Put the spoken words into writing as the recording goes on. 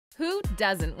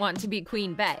doesn't want to be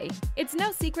Queen Bey? It's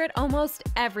no secret almost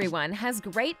everyone has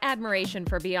great admiration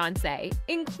for Beyonce,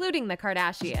 including the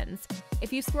Kardashians.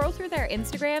 If you scroll through their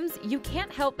Instagrams, you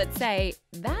can't help but say,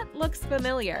 that looks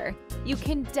familiar. You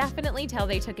can definitely tell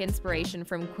they took inspiration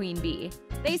from Queen Bee.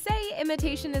 They say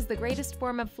imitation is the greatest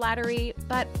form of flattery,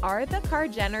 but are the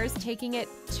Kar-Jenners taking it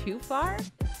too far?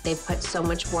 They put so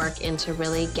much work into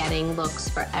really getting looks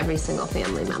for every single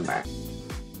family member.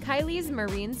 Kylie's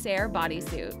Marine Serre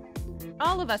bodysuit.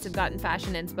 All of us have gotten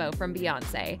fashion inspo from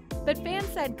Beyonce, but fans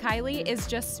said Kylie is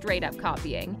just straight up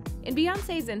copying. In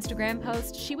Beyonce's Instagram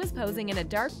post, she was posing in a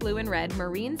dark blue and red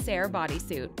Marine Serre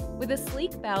bodysuit with a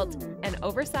sleek belt, an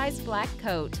oversized black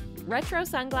coat, retro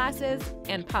sunglasses,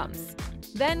 and pumps.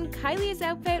 Then Kylie's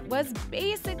outfit was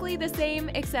basically the same,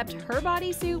 except her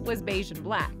bodysuit was beige and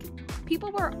black.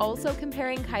 People were also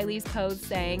comparing Kylie's pose,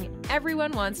 saying,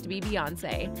 everyone wants to be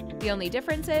Beyonce. The only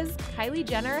difference is Kylie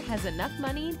Jenner has enough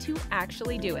money to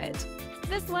actually do it.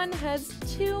 This one has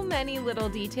too many little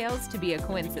details to be a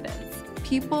coincidence.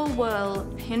 People will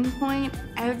pinpoint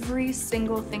every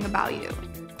single thing about you.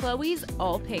 Khloe's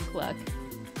all-pink look.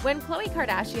 When Khloe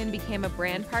Kardashian became a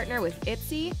brand partner with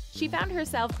Itsy, she found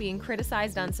herself being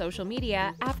criticized on social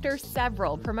media after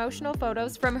several promotional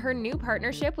photos from her new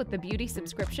partnership with the beauty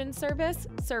subscription service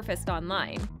surfaced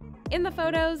online. In the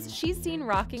photos, she's seen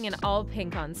rocking an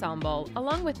all-pink ensemble,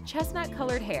 along with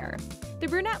chestnut-colored hair. The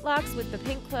brunette locks with the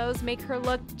pink clothes make her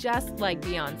look just like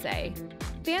Beyonce.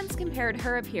 Fans compared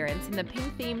her appearance in the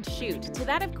pink-themed shoot to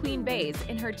that of Queen Bey's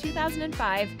in her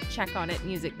 2005 Check On It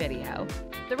music video.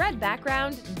 The red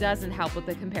background doesn't help with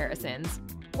the comparisons.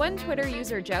 One Twitter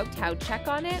user joked how Check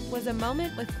On It was a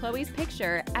moment with Khloe's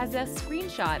picture as a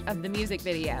screenshot of the music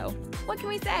video. What can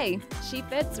we say? She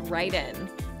fits right in.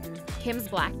 Kim's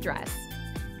black dress.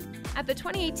 At the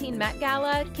 2018 Met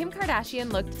Gala, Kim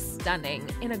Kardashian looked stunning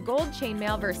in a gold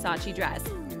chainmail Versace dress,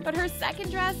 but her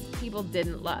second dress people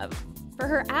didn't love. For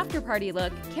her after-party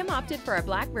look, Kim opted for a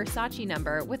black Versace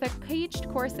number with a caged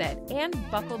corset and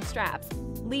buckled straps,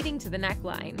 leading to the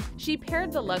neckline. She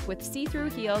paired the look with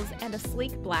see-through heels and a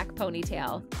sleek black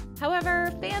ponytail.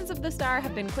 However, fans of the star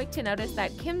have been quick to notice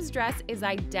that Kim's dress is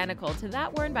identical to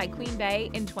that worn by Queen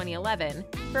Bey in 2011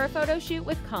 for a photo shoot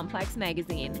with Complex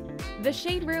magazine. The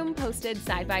Shade Room posted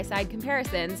side-by-side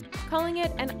comparisons, calling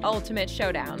it an ultimate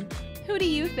showdown. Who do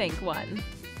you think won?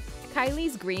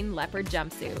 Kylie's green leopard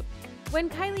jumpsuit. When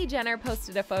Kylie Jenner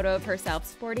posted a photo of herself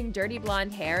sporting dirty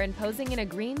blonde hair and posing in a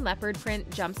green leopard print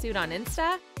jumpsuit on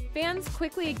Insta, fans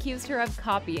quickly accused her of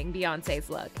copying Beyonce's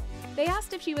look. They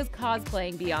asked if she was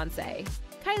cosplaying Beyonce.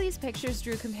 Kylie's pictures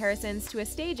drew comparisons to a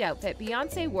stage outfit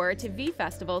Beyonce wore to V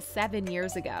Festival 7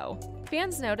 years ago.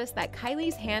 Fans noticed that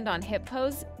Kylie's hand-on-hip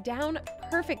pose, down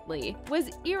perfectly,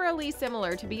 was eerily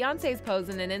similar to Beyonce's pose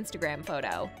in an Instagram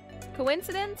photo.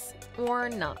 Coincidence or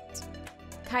not?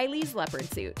 Kylie's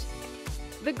leopard suit.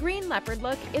 The green leopard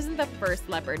look isn't the first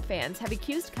leopard fans have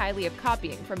accused Kylie of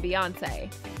copying from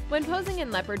Beyonce. When posing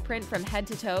in leopard print from head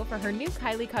to toe for her new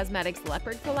Kylie Cosmetics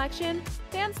leopard collection,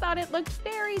 fans thought it looked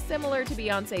very similar to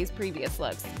Beyonce's previous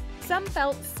looks. Some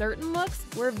felt certain looks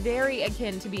were very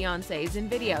akin to Beyonce's in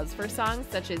videos for songs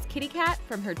such as Kitty Cat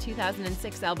from her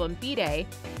 2006 album B-Day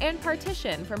and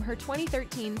Partition from her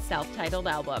 2013 self-titled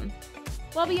album.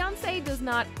 While Beyonce does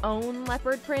not own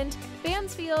leopard print,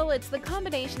 fans feel it's the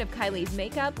combination of Kylie's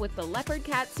makeup with the leopard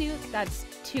catsuit that's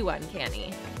too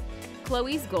uncanny.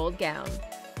 Khloe's gold gown.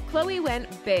 Khloe went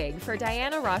big for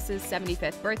Diana Ross's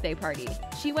 75th birthday party.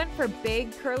 She went for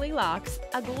big curly locks,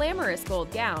 a glamorous gold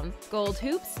gown, gold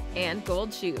hoops, and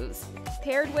gold shoes.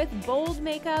 Paired with bold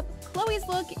makeup, Khloe's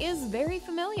look is very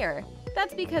familiar.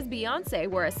 That's because Beyonce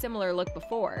wore a similar look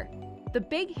before. The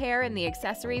big hair and the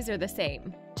accessories are the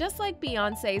same, just like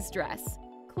Beyonce's dress.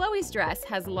 Khloe's dress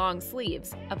has long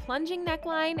sleeves, a plunging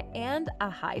neckline, and a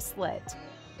high slit.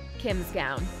 Kim's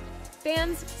gown.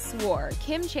 Fans swore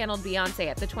Kim channeled Beyonce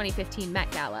at the 2015 Met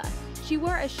Gala. She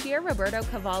wore a sheer Roberto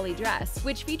Cavalli dress,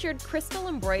 which featured crystal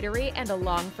embroidery and a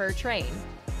long fur train.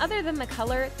 Other than the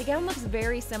color, the gown looks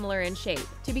very similar in shape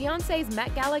to Beyonce's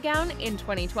Met Gala gown in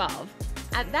 2012.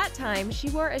 At that time, she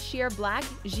wore a sheer black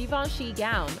Givenchy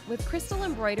gown with crystal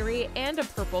embroidery and a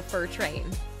purple fur train.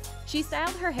 She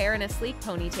styled her hair in a sleek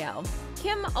ponytail.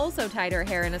 Kim also tied her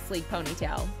hair in a sleek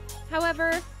ponytail.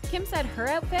 However, Kim said her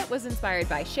outfit was inspired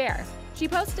by Cher. She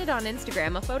posted on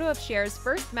Instagram a photo of Cher's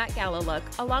first Met Gala look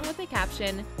along with the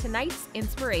caption, "Tonight's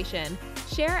inspiration,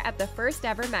 Cher at the first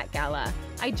ever Met Gala.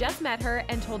 I just met her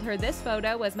and told her this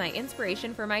photo was my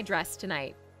inspiration for my dress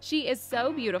tonight. She is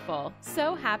so beautiful,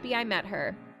 so happy I met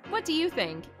her." What do you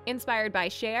think? Inspired by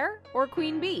Cher or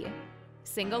Queen Bee?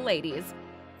 Single ladies.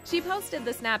 She posted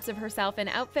the snaps of herself in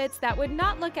outfits that would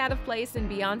not look out of place in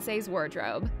Beyonce's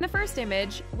wardrobe. The first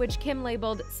image, which Kim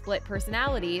labeled "split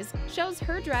personalities," shows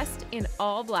her dressed in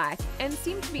all black and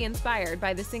seemed to be inspired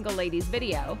by the Single Ladies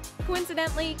video.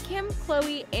 Coincidentally, Kim,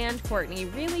 Khloe, and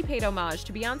Kourtney really paid homage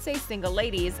to Beyonce's Single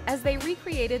Ladies as they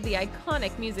recreated the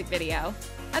iconic music video.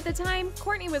 At the time,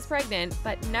 Kourtney was pregnant,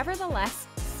 but nevertheless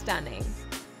stunning.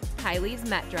 Kylie's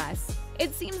Met dress.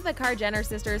 It seems the Kar-Jenner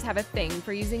sisters have a thing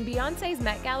for using Beyonce's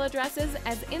Met Gala dresses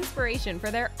as inspiration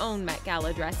for their own Met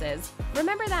Gala dresses.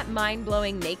 Remember that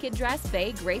mind-blowing naked dress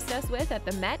Bey graced us with at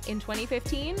the Met in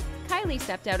 2015? Kylie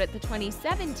stepped out at the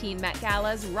 2017 Met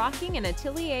Galas rocking an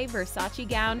Atelier Versace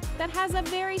gown that has a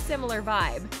very similar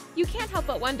vibe. You can't help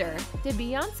but wonder, did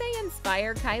Beyonce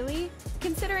inspire Kylie?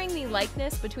 Considering the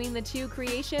likeness between the two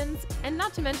creations, and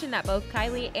not to mention that both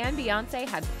Kylie and Beyonce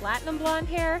had platinum blonde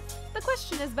hair, the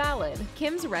question is valid.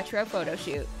 Kim's retro photo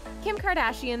shoot. Kim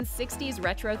Kardashian's 60s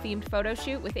retro-themed photo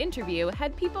shoot with interview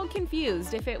had people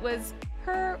confused if it was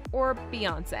her or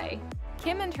Beyonce.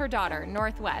 Kim and her daughter,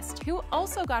 Northwest, who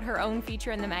also got her own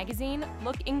feature in the magazine,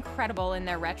 look incredible in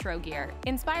their retro gear,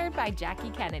 inspired by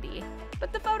Jackie Kennedy.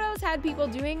 But the photos had people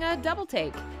doing a double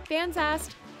take. Fans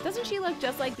asked, "Doesn't she look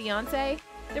just like Beyonce?"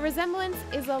 The resemblance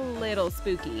is a little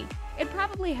spooky. It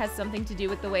probably has something to do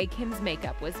with the way Kim's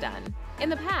makeup was done. In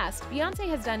the past, Beyonce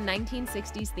has done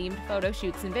 1960s-themed photo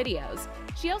shoots and videos.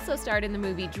 She also starred in the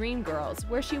movie Dreamgirls,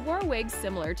 where she wore wigs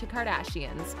similar to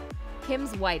Kardashians.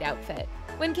 Kim's white outfit.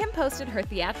 When Kim posted her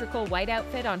theatrical white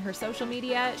outfit on her social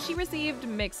media, she received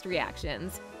mixed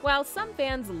reactions. While some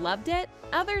fans loved it,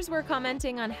 others were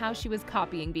commenting on how she was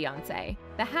copying Beyonce.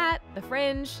 The hat, the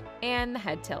fringe, and the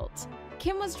head tilt.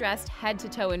 Kim was dressed head to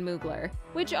toe in Mugler,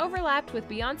 which overlapped with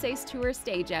Beyonce's tour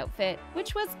stage outfit,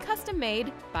 which was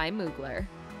custom-made by Mugler.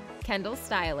 Kendall's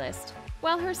stylist.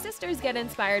 While her sisters get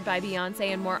inspired by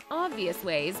Beyonce in more obvious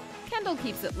ways, Kendall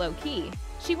keeps it low-key.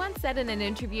 She once said in an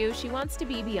interview she wants to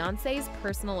be Beyonce's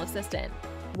personal assistant.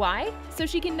 Why? So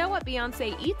she can know what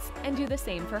Beyonce eats and do the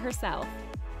same for herself.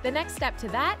 The next step to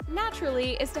that,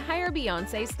 naturally, is to hire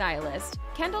Beyonce's stylist.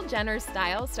 Kendall Jenner's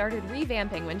style started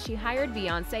revamping when she hired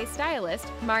Beyonce's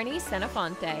stylist, Marni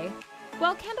Senafonte.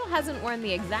 While Kendall hasn't worn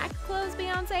the exact clothes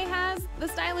Beyonce has, the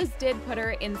stylist did put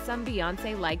her in some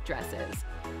Beyonce-like dresses.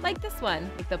 Like this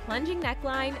one, with the plunging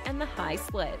neckline and the high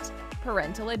slit.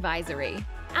 Parental advisory.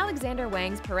 Alexander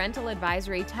Wang's parental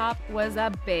advisory top was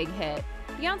a big hit.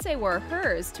 Beyonce wore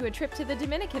hers to a trip to the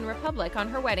Dominican Republic on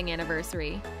her wedding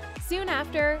anniversary. Soon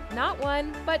after, not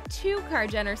one, but two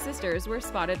Kar-Jenner sisters were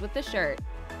spotted with the shirt.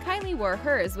 Kylie wore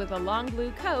hers with a long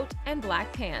blue coat and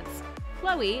black pants.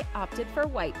 Khloe opted for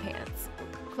white pants.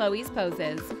 Khloe's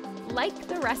poses. Like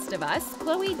the rest of us,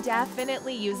 Khloe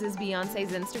definitely uses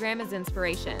Beyonce's Instagram as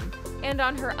inspiration. And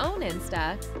on her own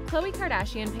Insta, Khloe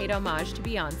Kardashian paid homage to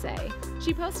Beyonce.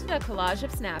 She posted a collage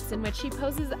of snaps in which she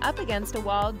poses up against a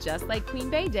wall just like Queen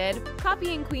Bey did.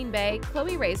 Copying Queen Bey,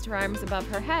 Khloe raised her arms above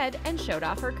her head and showed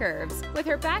off her curves. With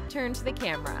her back turned to the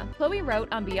camera, Khloe wrote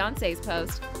on Beyonce's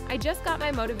post, "I just got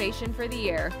my motivation for the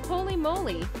year. Holy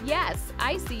moly, yes,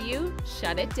 I see you,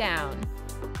 shut it down."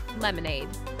 Lemonade.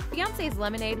 Beyonce's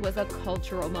Lemonade was a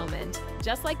cultural moment.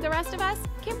 Just like the rest of us,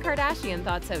 Kim Kardashian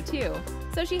thought so too.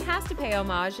 So she has to pay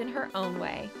homage in her own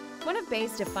way. One of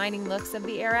Bey's defining looks of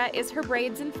the era is her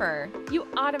braids and fur. You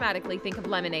automatically think of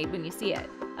Lemonade when you see it.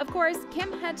 Of course,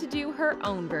 Kim had to do her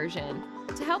own version.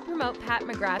 To help promote Pat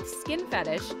McGrath's Skin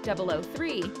Fetish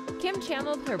 003, Kim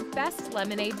channeled her best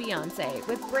Lemonade Beyonce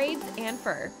with braids and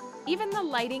fur. Even the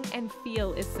lighting and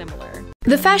feel is similar.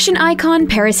 The fashion icon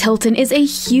Paris Hilton is a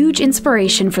huge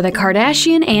inspiration for the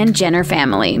Kardashian and Jenner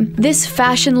family. This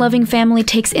fashion-loving family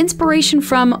takes inspiration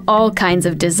from all kinds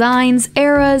of designs,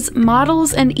 eras,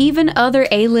 models, and even other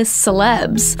A-list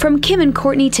celebs. From Kim and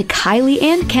Kourtney to Kylie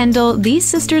and Kendall, these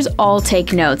sisters all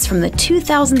take notes from the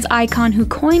 2000s icon who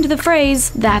coined the phrase,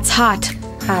 "That's hot."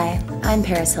 Hi, I'm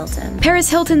Paris Hilton.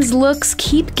 Paris Hilton's looks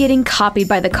keep getting copied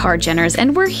by the Kar-Jenners,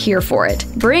 and we're here for it.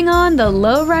 Bring on the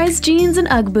low-rise jeans and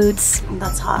Ugg boots.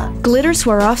 That's hot. Glitter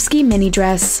Swarovski mini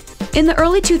dress. In the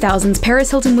early 2000s, Paris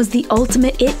Hilton was the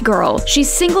ultimate it girl. She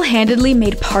single-handedly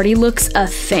made party looks a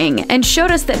thing, and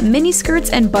showed us that miniskirts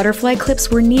and butterfly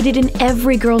clips were needed in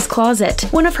every girl's closet.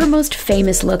 One of her most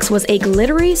famous looks was a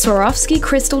glittery Swarovski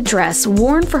crystal dress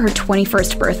worn for her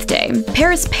 21st birthday.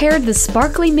 Paris paired the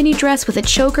sparkly mini dress with a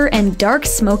choker and dark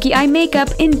smoky eye makeup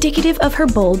indicative of her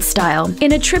bold style.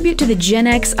 In a tribute to the Gen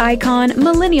X icon,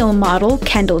 millennial model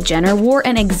Kendall Jenner wore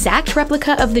an exact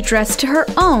replica of the dress to her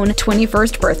own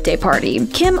 21st birthday party.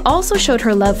 Kim also showed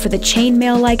her love for the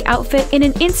chainmail-like outfit in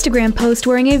an Instagram post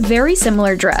wearing a very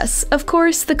similar dress. Of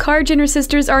course, the Jenner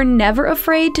sisters are never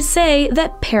afraid to say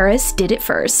that Paris did it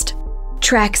first.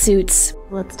 Tracksuits.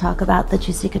 Let's talk about the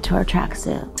Juicy Couture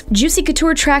tracksuit. Juicy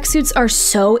Couture tracksuits are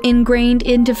so ingrained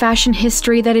into fashion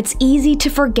history that it's easy to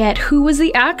forget who was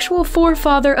the actual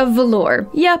forefather of velour.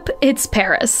 Yep, it's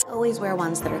Paris. Always wear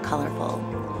ones that are colorful,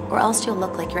 or else you'll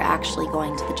look like you're actually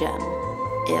going to the gym.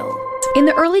 Ew. In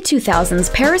the early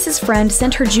 2000s, Paris's friend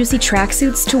sent her juicy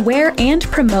tracksuits to wear and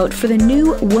promote for the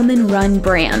new woman-run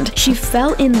brand. She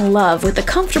fell in love with the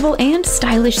comfortable and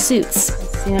stylish suits.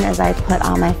 As soon as I put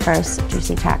on my first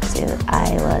juicy tracksuit,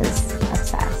 I was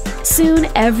obsessed. Soon,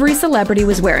 every celebrity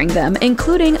was wearing them,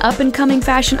 including up-and-coming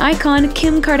fashion icon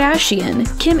Kim Kardashian.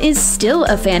 Kim is still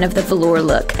a fan of the velour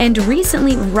look, and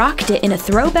recently rocked it in a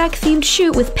throwback-themed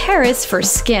shoot with Paris for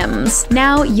Skims.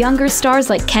 Now, younger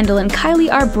stars like Kendall and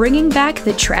Kylie are bringing back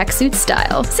the tracksuit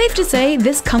style. Safe to say,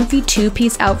 this comfy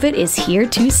two-piece outfit is here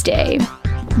to stay.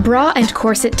 Bra and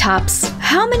corset tops.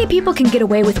 How many people can get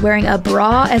away with wearing a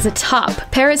bra as a top?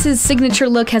 Paris's signature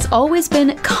look has always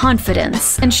been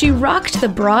confidence, and she rocked the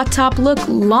bra top look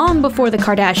long before the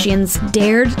Kardashians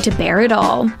dared to bear it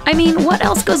all. I mean, what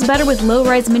else goes better with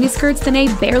low-rise miniskirts than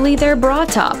a barely there bra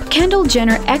top? Kendall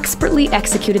Jenner expertly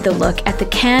executed the look at the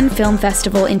Cannes Film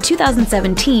Festival in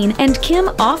 2017, and Kim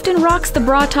often rocks the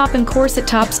bra top and corset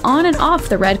tops on and off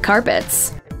the red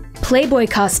carpets. Playboy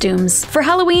costumes. For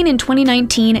Halloween in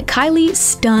 2019, Kylie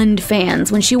stunned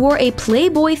fans when she wore a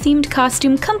Playboy-themed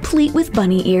costume complete with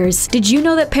bunny ears. Did you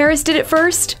know that Paris did it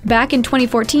first? Back in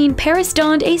 2014, Paris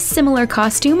donned a similar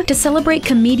costume to celebrate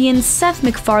comedian Seth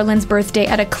MacFarlane's birthday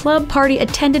at a club party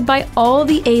attended by all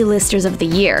the A-listers of the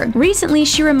year. Recently,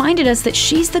 she reminded us that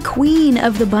she's the queen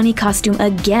of the bunny costume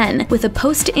again, with a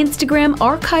post to Instagram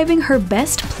archiving her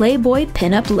best Playboy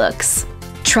pinup looks.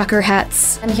 Trucker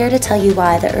hats. I'm here to tell you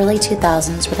why the early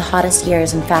 2000s were the hottest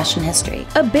years in fashion history.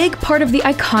 A big part of the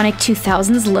iconic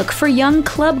 2000s look for young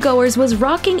clubgoers was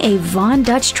rocking a Von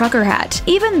Dutch trucker hat.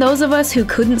 Even those of us who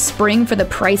couldn't spring for the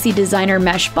pricey designer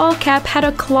mesh ball cap had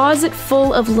a closet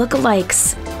full of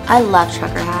lookalikes. I love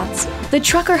trucker hats. The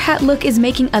trucker hat look is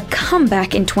making a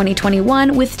comeback in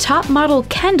 2021 with top model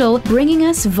Kendall bringing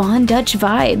us Von Dutch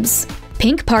vibes.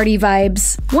 Pink party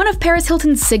vibes. One of Paris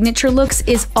Hilton's signature looks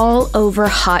is all over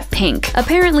hot pink.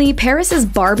 Apparently, Paris's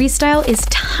Barbie style is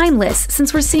timeless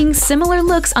since we're seeing similar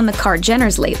looks on the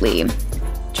Jenners lately.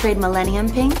 Trade millennium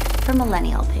pink for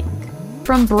millennial pink.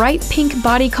 From bright pink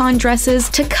bodycon dresses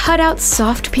to cut-out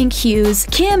soft pink hues,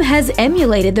 Kim has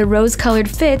emulated the rose-colored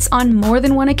fits on more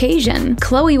than one occasion.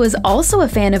 Khloe was also a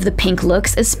fan of the pink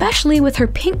looks, especially with her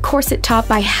pink corset top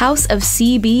by House of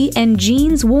CB and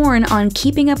jeans worn on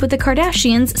Keeping Up with the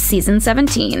Kardashians Season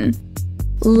 17.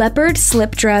 Leopard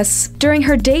slip dress. During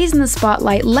her days in the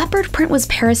spotlight, leopard print was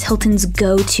Paris Hilton's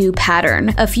go-to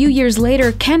pattern. A few years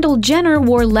later, Kendall Jenner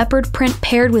wore leopard print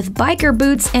paired with biker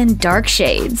boots and dark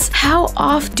shades. How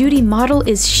off-duty model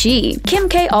is she? Kim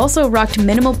K also rocked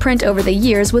minimal print over the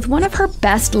years, with one of her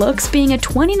best looks being a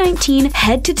 2019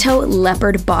 head-to-toe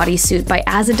leopard bodysuit by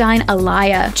Azzedine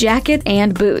Alaya, jacket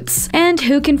and boots. And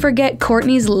who can forget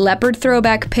Kourtney's leopard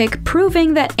throwback pic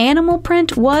proving that animal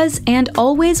print was and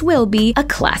always will be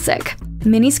a classic.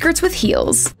 Miniskirts with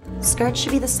heels. Skirts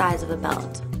should be the size of a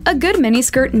belt. A good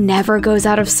miniskirt never goes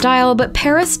out of style, but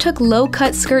Paris took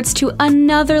low-cut skirts to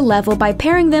another level by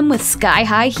pairing them with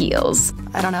sky-high heels.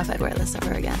 I don't know if I'd wear this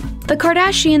ever again. The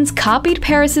Kardashians copied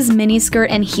Paris's miniskirt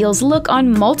and heels look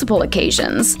on multiple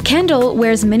occasions. Kendall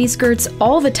wears miniskirts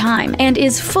all the time and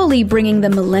is fully bringing the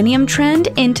millennium trend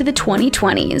into the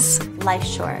 2020s. Life's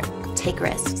short. Take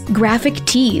risks. Graphic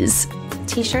tees.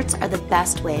 T-shirts are the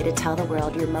best way to tell the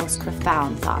world your most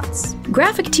profound thoughts.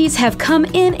 Graphic tees have come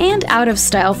in and out of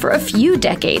style for a few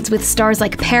decades, with stars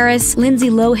like Paris, Lindsay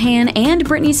Lohan, and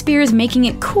Britney Spears making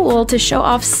it cool to show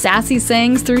off sassy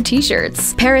sayings through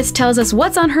t-shirts. Paris tells us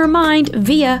what's on her mind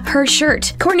via her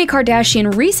shirt. Kourtney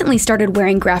Kardashian recently started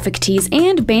wearing graphic tees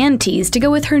and band tees to go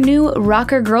with her new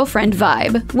rocker girlfriend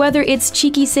vibe. Whether it's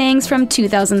cheeky sayings from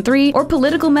 2003 or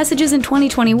political messages in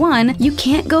 2021, you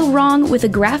can't go wrong with a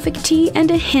graphic tee and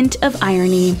a hint of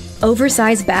irony.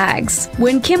 Oversized bags.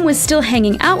 When Kim was still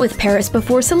hanging out with Paris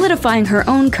before solidifying her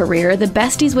own career, the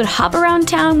besties would hop around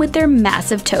town with their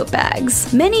massive tote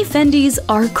bags. Many Fendis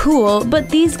are cool, but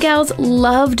these gals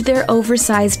loved their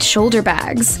oversized shoulder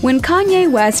bags. When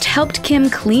Kanye West helped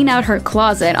Kim clean out her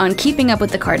closet on Keeping Up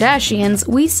with the Kardashians,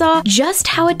 we saw just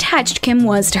how attached Kim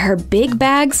was to her big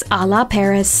bags a la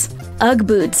Paris. Ugg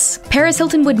boots. Paris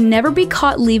Hilton would never be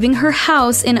caught leaving her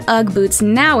house in Ugg boots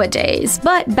nowadays,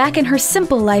 but back in her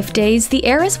simple life off days, the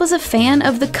heiress was a fan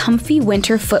of the comfy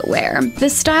winter footwear. The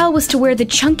style was to wear the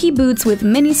chunky boots with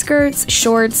miniskirts,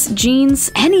 shorts,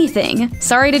 jeans, anything.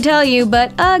 Sorry to tell you,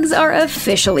 but Uggs are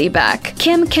officially back.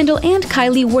 Kim, Kendall, and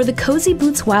Kylie wore the cozy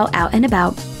boots while out and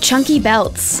about. Chunky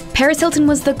belts. Paris Hilton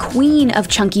was the queen of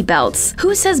chunky belts.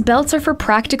 Who says belts are for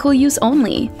practical use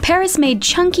only? Paris made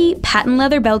chunky, patent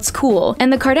leather belts cool,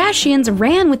 and the Kardashians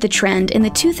ran with the trend in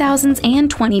the 2000s and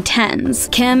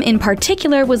 2010s. Kim, in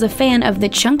particular, was a fan of the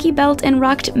chunky belt and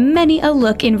rocked many a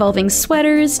look involving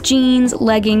sweaters, jeans,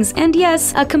 leggings, and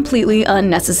yes, a completely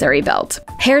unnecessary belt.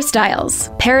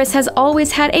 Hairstyles. Paris has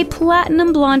always had a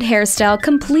platinum blonde hairstyle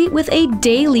complete with a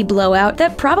daily blowout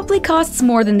that probably costs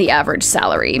more than the average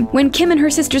salary. When Kim and her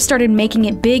sister started making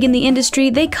it big in the industry,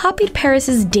 they copied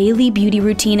Paris's daily beauty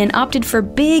routine and opted for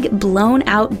big,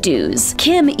 blown-out do's.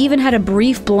 Kim even had a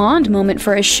brief blonde moment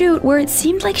for a shoot where it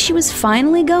seemed like she was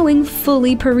finally going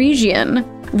fully Parisian.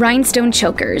 Rhinestone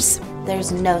chokers.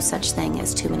 There's no such thing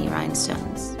as too many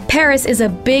rhinestones. Paris is a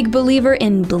big believer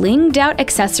in blinged-out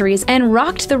accessories and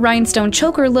rocked the rhinestone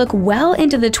choker look well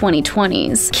into the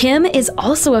 2020s. Kim is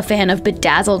also a fan of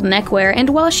bedazzled neckwear, and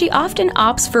while she often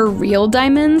opts for real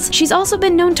diamonds, she's also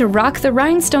been known to rock the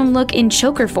rhinestone look in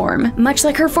choker form. Much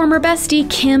like her former bestie,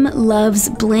 Kim loves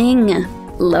bling.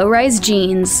 Low-rise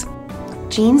jeans.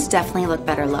 Jeans definitely look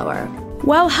better lower.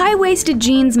 While high-waisted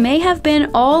jeans may have been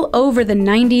all over the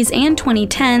 90s and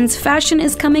 2010s, fashion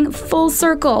is coming full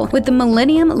circle, with the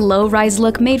millennium low-rise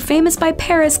look made famous by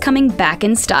Paris coming back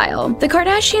in style. The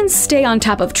Kardashians stay on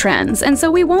top of trends, and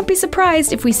so we won't be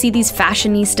surprised if we see these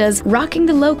fashionistas rocking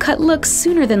the low-cut look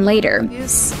sooner than later.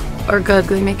 Or good,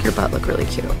 they make your butt look really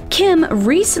cute. Kim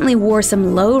recently wore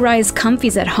some low-rise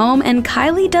comfies at home, and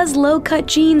Kylie does low-cut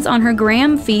jeans on her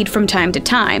gram feed from time to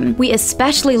time. We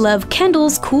especially love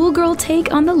Kendall's cool girl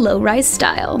take on the low-rise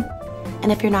style.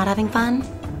 And if you're not having fun,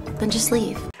 then just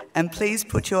leave. And please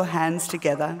put your hands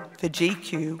together for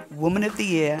GQ Woman of the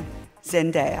Year,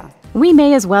 Zendaya. We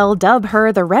may as well dub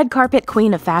her the red carpet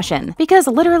queen of fashion, because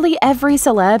literally every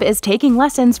celeb is taking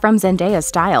lessons from Zendaya's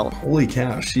style. Holy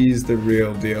cow, she's the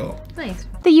real deal. Nice.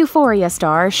 The Euphoria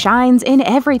star shines in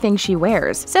everything she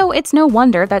wears, so it's no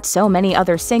wonder that so many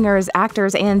other singers,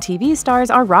 actors, and TV stars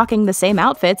are rocking the same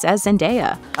outfits as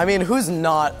Zendaya. I mean, who's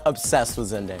not obsessed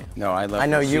with Zendaya? No, I love her. I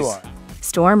know you are.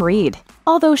 Storm Reid.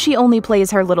 Although she only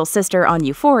plays her little sister on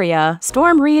Euphoria,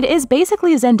 Storm Reid is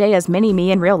basically Zendaya's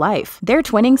mini-me in real life. Their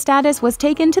twinning status was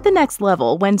taken to the next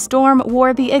level when Storm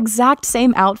wore the exact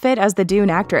same outfit as the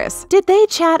Dune actress. Did they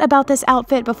chat about this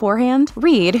outfit beforehand?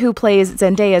 Reid, who plays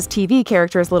Zendaya's TV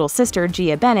character's little sister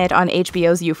Gia Bennett on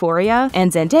HBO's Euphoria,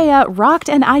 and Zendaya rocked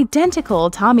an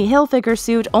identical Tommy Hilfiger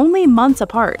suit only months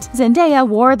apart. Zendaya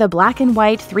wore the black and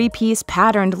white three-piece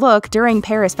patterned look during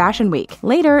Paris Fashion Week.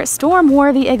 Later, Storm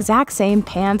wore the exact same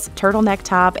pants, turtleneck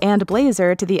top, and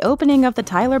blazer to the opening of the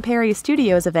Tyler Perry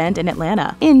Studios event in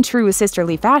Atlanta. In true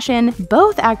sisterly fashion,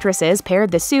 both actresses paired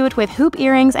the suit with hoop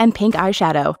earrings and pink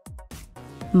eyeshadow.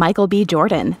 Michael B.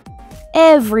 Jordan.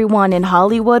 Everyone in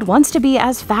Hollywood wants to be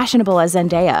as fashionable as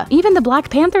Zendaya. Even the Black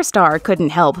Panther star couldn't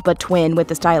help but twin with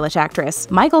the stylish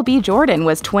actress. Michael B. Jordan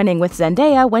was twinning with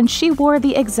Zendaya when she wore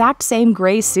the exact same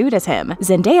gray suit as him.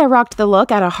 Zendaya rocked the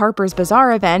look at a Harper's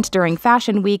Bazaar event during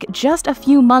Fashion Week just a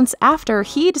few months after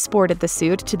he'd sported the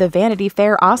suit to the Vanity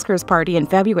Fair Oscars party in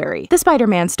February. The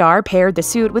Spider-Man star paired the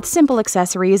suit with simple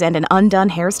accessories and an undone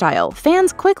hairstyle.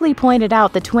 Fans quickly pointed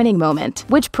out the twinning moment,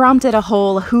 which prompted a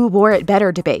whole who wore it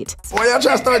better debate. Boy, y'all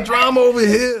trying to start drama over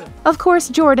here. Of course,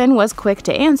 Jordan was quick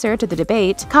to answer to the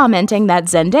debate, commenting that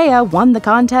Zendaya won the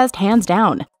contest hands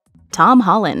down. Tom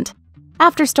Holland.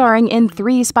 After starring in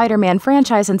 3 Spider-Man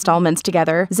franchise installments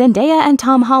together, Zendaya and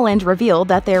Tom Holland revealed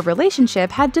that their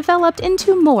relationship had developed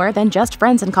into more than just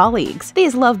friends and colleagues.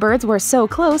 These lovebirds were so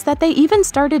close that they even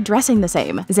started dressing the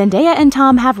same. Zendaya and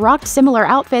Tom have rocked similar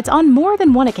outfits on more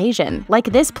than one occasion, like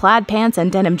this plaid pants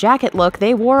and denim jacket look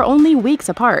they wore only weeks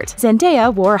apart.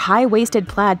 Zendaya wore high-waisted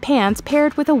plaid pants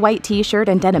paired with a white t-shirt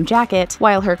and denim jacket,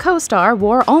 while her co-star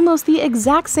wore almost the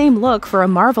exact same look for a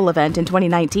Marvel event in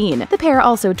 2019. The pair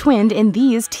also twinned in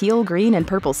these teal, green, and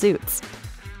purple suits.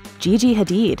 Gigi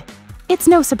Hadid. It's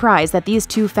no surprise that these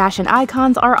two fashion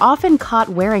icons are often caught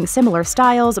wearing similar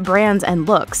styles, brands, and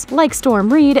looks. Like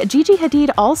Storm Reid, Gigi Hadid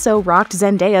also rocked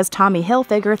Zendaya's Tommy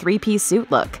Hilfiger 3-piece suit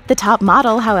look. The top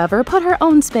model, however, put her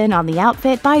own spin on the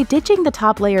outfit by ditching the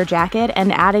top layer jacket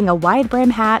and adding a wide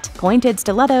brim hat, pointed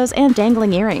stilettos, and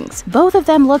dangling earrings. Both of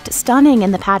them looked stunning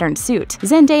in the patterned suit.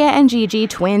 Zendaya and Gigi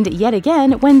twinned yet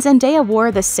again when Zendaya wore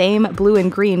the same blue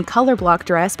and green color block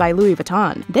dress by Louis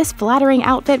Vuitton. This flattering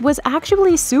outfit was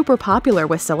actually super popular popular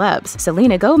with celebs.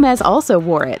 Selena Gomez also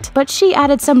wore it, but she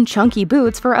added some chunky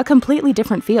boots for a completely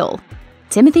different feel.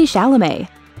 Timothée Chalamet.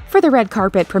 For the red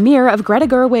carpet premiere of Greta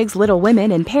Gerwig's Little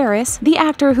Women in Paris, the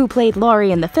actor who played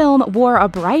Laurie in the film wore a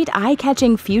bright,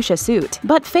 eye-catching fuchsia suit.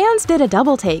 But fans did a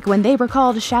double take when they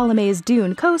recalled Chalamet's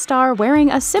Dune co-star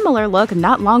wearing a similar look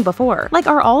not long before. Like,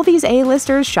 are all these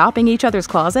A-listers shopping each other's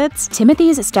closets?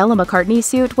 Timothy's Stella McCartney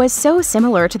suit was so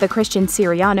similar to the Christian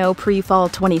Siriano pre-fall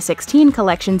 2016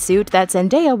 collection suit that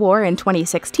Zendaya wore in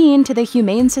 2016 to the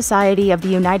Humane Society of the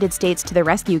United States to the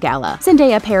Rescue Gala.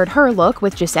 Zendaya paired her look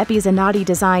with Giuseppe Zanotti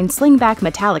design slingback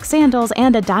metallic sandals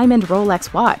and a diamond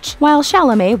Rolex watch, while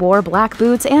Chalamet wore black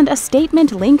boots and a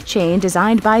statement link chain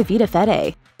designed by Vita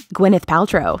Fede. Gwyneth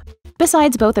Paltrow.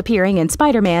 Besides both appearing in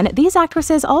Spider-Man, these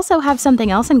actresses also have something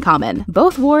else in common.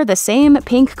 Both wore the same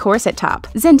pink corset top.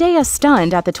 Zendaya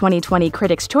stunned at the 2020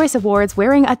 Critics' Choice Awards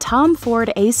wearing a Tom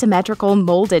Ford asymmetrical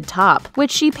molded top,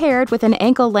 which she paired with an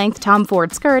ankle-length Tom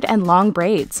Ford skirt and long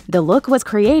braids. The look was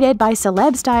created by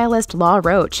celeb stylist Law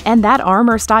Roach, and that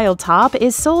armor-styled top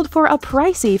is sold for a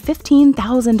pricey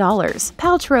 $15,000.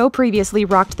 Paltrow previously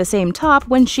rocked the same top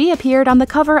when she appeared on the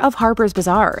cover of Harper's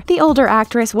Bazaar. The older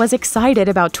actress was excited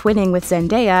about twinning with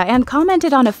Zendaya and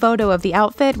commented on a photo of the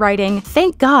outfit, writing,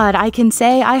 "Thank God I can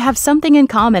say I have something in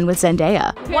common with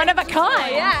Zendaya." One of a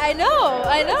kind. Yeah, I know,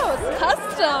 it's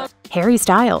custom. Harry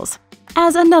Styles.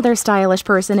 As another stylish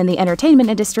person in the entertainment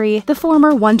industry, the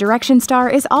former One Direction star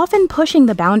is often pushing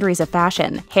the boundaries of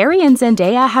fashion. Harry and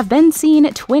Zendaya have been seen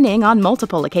twinning on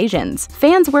multiple occasions.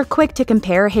 Fans were quick to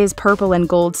compare his purple and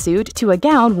gold suit to a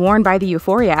gown worn by the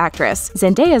Euphoria actress.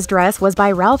 Zendaya's dress was by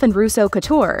Ralph and Russo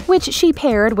Couture, which she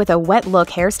paired with a wet look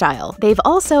hairstyle. They've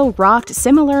also rocked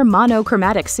similar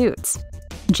monochromatic suits.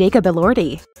 Jacob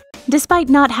Elordi. Despite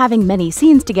not having many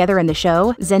scenes together in the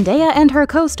show, Zendaya and her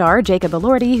co-star Jacob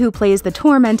Elordi, who plays the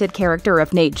tormented character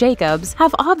of Nate Jacobs,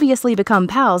 have obviously become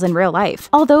pals in real life.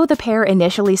 Although the pair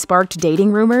initially sparked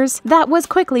dating rumors, that was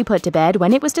quickly put to bed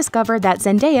when it was discovered that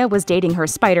Zendaya was dating her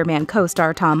Spider-Man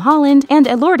co-star Tom Holland and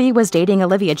Elordi was dating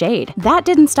Olivia Jade. That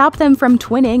didn't stop them from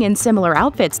twinning in similar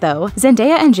outfits, though.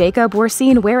 Zendaya and Jacob were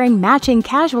seen wearing matching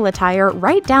casual attire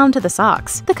right down to the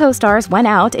socks. The co-stars went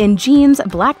out in jeans,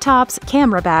 black tops,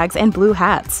 camera bags, and blue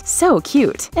hats. So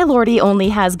cute. Elordi only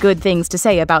has good things to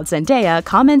say about Zendaya,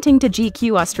 commenting to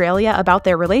GQ Australia about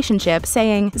their relationship,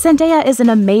 saying, "Zendaya is an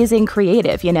amazing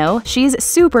creative, you know? She's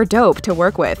super dope to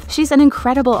work with. She's an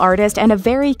incredible artist and a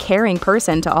very caring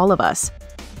person to all of us."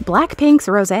 Blackpink's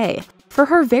Rosé. For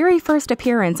her very first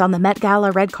appearance on the Met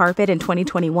Gala red carpet in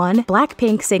 2021,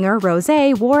 Blackpink singer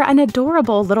Rosé wore an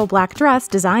adorable little black dress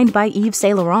designed by Yves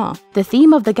Saint Laurent. The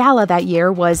theme of the gala that year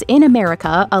was In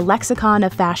America, a lexicon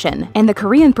of fashion, and the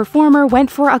Korean performer went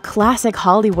for a classic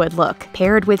Hollywood look,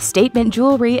 paired with statement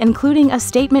jewelry including a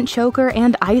statement choker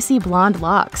and icy blonde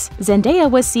locks.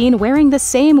 Zendaya was seen wearing the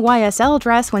same YSL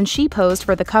dress when she posed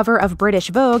for the cover of British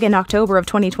Vogue in October of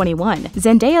 2021.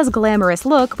 Zendaya's glamorous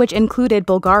look, which included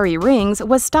Bulgari rings,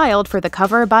 was styled for the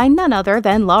cover by none other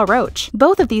than Law Roach.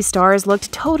 Both of these stars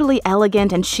looked totally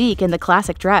elegant and chic in the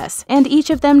classic dress, and each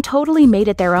of them totally made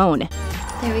it their own.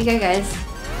 There we go, guys.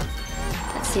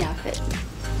 That's the outfit.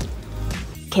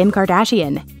 Kim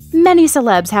Kardashian. Many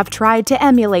celebs have tried to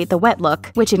emulate the wet look,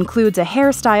 which includes a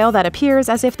hairstyle that appears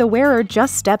as if the wearer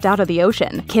just stepped out of the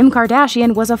ocean. Kim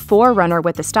Kardashian was a forerunner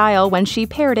with the style when she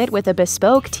paired it with a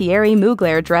bespoke Thierry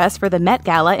Mugler dress for the Met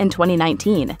Gala in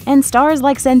 2019. And stars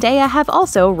like Zendaya have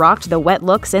also rocked the wet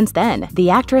look since then. The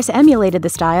actress emulated the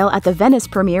style at the Venice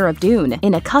premiere of Dune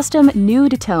in a custom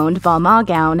nude-toned Balmain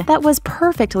gown that was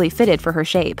perfectly fitted for her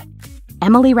shape.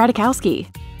 Emily Ratajkowski.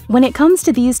 When it comes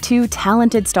to these two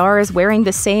talented stars wearing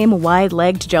the same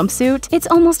wide-legged jumpsuit, it's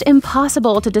almost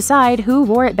impossible to decide who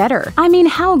wore it better. I mean,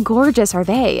 how gorgeous are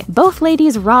they? Both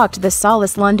ladies rocked the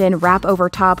Solace London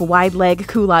wrap-over-top wide-leg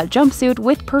culotte jumpsuit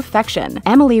with perfection.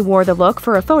 Emily wore the look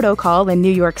for a photo call in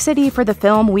New York City for the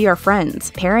film We Are Friends,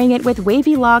 pairing it with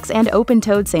wavy locks and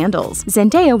open-toed sandals.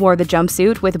 Zendaya wore the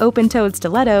jumpsuit with open-toed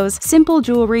stilettos, simple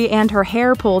jewelry, and her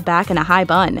hair pulled back in a high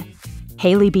bun.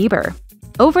 Hailey Bieber.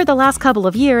 Over the last couple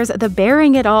of years, the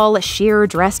bearing-it-all sheer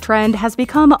dress trend has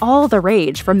become all the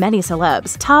rage for many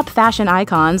celebs. Top fashion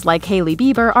icons like Hailey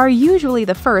Bieber are usually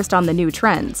the first on the new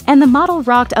trends, and the model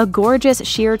rocked a gorgeous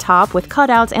sheer top with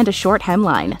cutouts and a short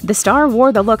hemline. The star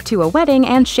wore the look to a wedding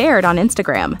and shared on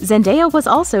Instagram. Zendaya was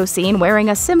also seen wearing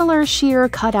a similar sheer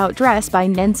cutout dress by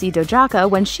Nensi Dojaka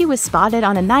when she was spotted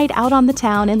on a night out on the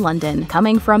town in London.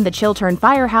 Coming from the Chiltern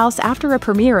Firehouse after a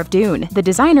premiere of Dune, the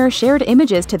designer shared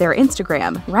images to their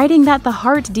Instagram, writing that the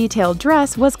heart-detailed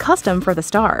dress was custom for the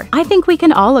star. I think we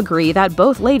can all agree that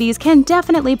both ladies can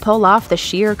definitely pull off the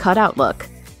sheer cutout look.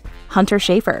 Hunter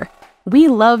Schafer. We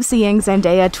love seeing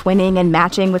Zendaya twinning and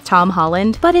matching with Tom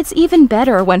Holland, but it's even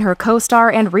better when her co-star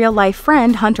and real-life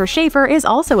friend Hunter Schafer is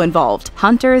also involved.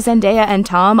 Hunter, Zendaya, and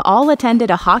Tom all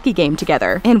attended a hockey game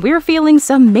together, and we're feeling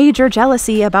some major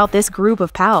jealousy about this group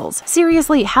of pals.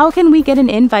 Seriously, how can we get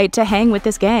an invite to hang with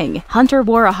this gang? Hunter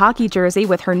wore a hockey jersey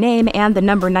with her name and the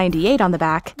number 98 on the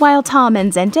back, while Tom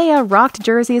and Zendaya rocked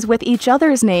jerseys with each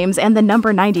other's names and the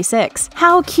number 96.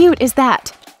 How cute is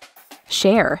that?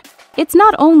 Share. It's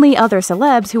not only other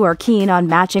celebs who are keen on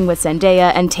matching with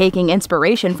Zendaya and taking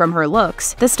inspiration from her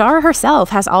looks. The star herself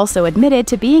has also admitted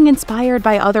to being inspired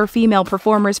by other female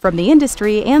performers from the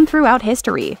industry and throughout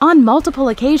history. On multiple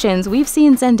occasions, we've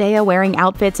seen Zendaya wearing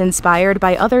outfits inspired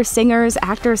by other singers,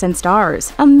 actors, and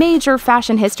stars. A major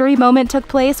fashion history moment took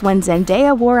place when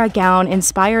Zendaya wore a gown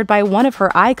inspired by one of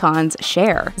her icons,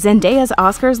 Cher. Zendaya's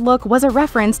Oscars look was a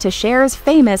reference to Cher's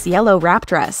famous yellow wrap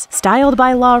dress. Styled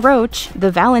by La Roche,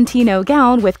 the Valentino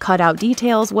gown with cutout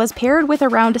details was paired with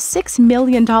around $6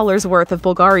 million worth of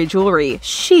Bulgari jewelry.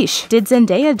 Sheesh. Did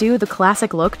Zendaya do the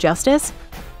classic look justice?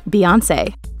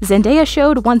 Beyonce. Zendaya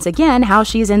showed once again how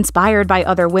she's inspired by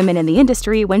other women in the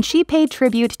industry when she paid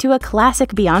tribute to a classic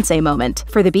Beyonce moment.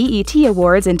 For the BET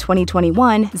Awards in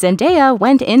 2021, Zendaya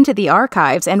went into the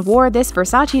archives and wore this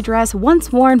Versace dress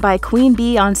once worn by Queen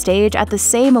Bee on stage at the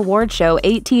same award show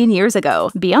 18 years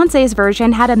ago. Beyonce's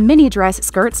version had a mini dress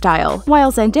skirt style,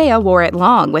 while Zendaya wore it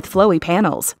long with flowy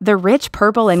panels. The rich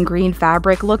purple and green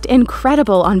fabric looked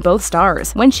incredible on both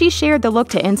stars. When she shared the look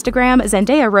to Instagram,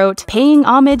 Zendaya wrote, "Paying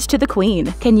homage to the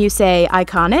queen. Can you say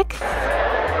iconic?"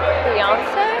 Beyonce?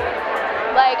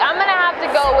 Like, I'm gonna have to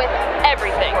go with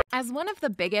everything. As one of the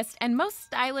biggest and most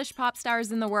stylish pop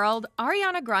stars in the world,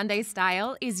 Ariana Grande's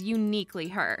style is uniquely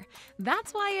her.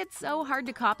 That's why it's so hard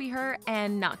to copy her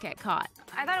and not get caught.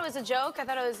 I thought it was a joke.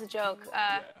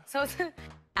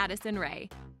 Addison Rae.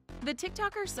 The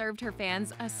TikToker served her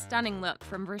fans a stunning look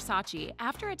from Versace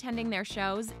after attending their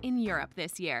shows in Europe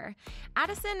this year.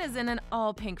 Addison is in an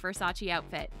all-pink Versace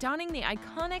outfit, donning the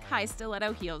iconic high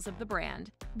stiletto heels of the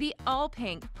brand. The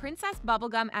all-pink, princess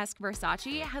bubblegum-esque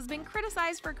Versace has been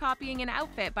criticized for copying an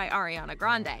outfit by Ariana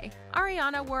Grande.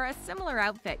 Ariana wore a similar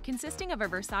outfit consisting of a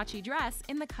Versace dress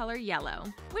in the color yellow,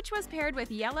 which was paired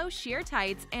with yellow sheer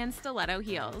tights and stiletto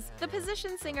heels. The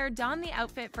Position singer donned the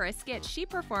outfit for a skit she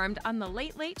performed on The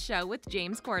Late Late Show with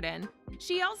James Corden.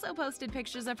 She also posted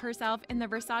pictures of herself in the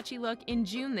Versace look in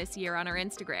June this year on her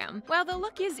Instagram. While the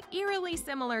look is eerily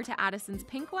similar to Addison's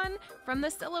pink one, from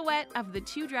the silhouette of the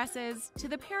two dresses to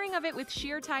the pairing of it with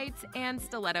sheer tights and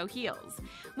stiletto heels.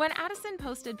 When Addison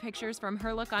posted pictures from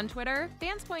her look on Twitter,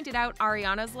 fans pointed out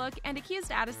Ariana's look and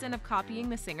accused Addison of copying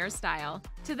the singer's style.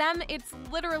 To them, it's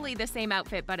literally the same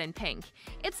outfit but in pink.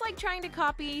 It's like trying to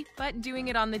copy, but doing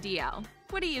it on the DL.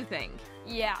 What do you think?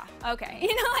 Yeah, okay.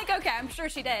 Okay, I'm sure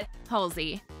she did.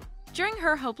 Halsey. During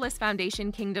her Hopeless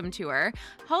Foundation Kingdom tour,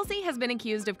 Halsey has been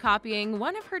accused of copying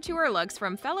one of her tour looks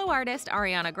from fellow artist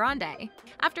Ariana Grande.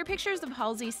 After pictures of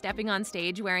Halsey stepping on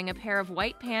stage wearing a pair of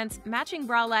white pants, matching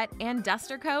bralette, and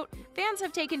duster coat, fans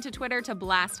have taken to Twitter to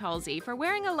blast Halsey for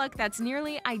wearing a look that's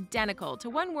nearly identical to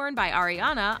one worn by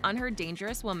Ariana on her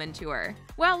Dangerous Woman tour.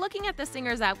 While looking at the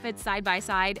singer's outfits side by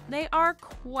side, they are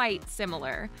quite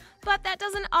similar. But that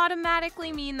doesn't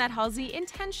automatically mean that Halsey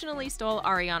intentionally stole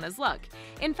Ariana's look.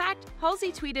 In fact,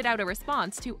 Halsey tweeted out a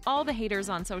response to all the haters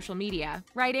on social media,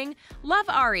 writing, "Love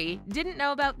Ari. Didn't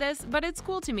know about this, but it's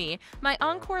cool to me. My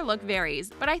encore look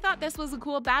varies, but I thought this was a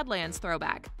cool Badlands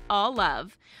throwback. All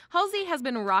love." Halsey has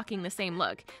been rocking the same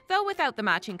look, though without the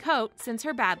matching coat, since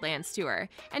her Badlands tour,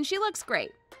 and she looks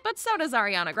great. But so does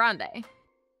Ariana Grande.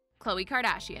 Khloe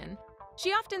Kardashian.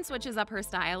 She often switches up her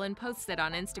style and posts it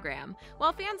on Instagram.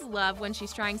 While fans love when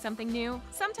she's trying something new,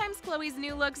 sometimes Khloe's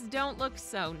new looks don't look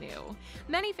so new.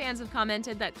 Many fans have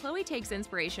commented that Khloe takes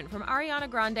inspiration from Ariana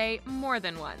Grande more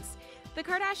than once. The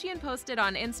Kardashian posted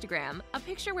on Instagram a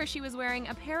picture where she was wearing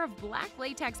a pair of black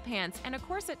latex pants and a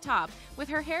corset top with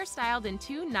her hair styled in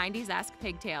two 90s-esque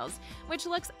pigtails, which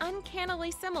looks uncannily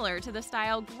similar to the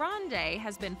style Grande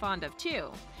has been fond of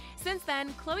too. Since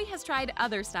then, Khloe has tried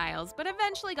other styles, but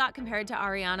eventually got compared to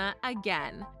Ariana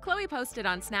again. Khloe posted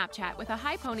on Snapchat with a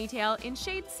high ponytail in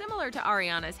shades similar to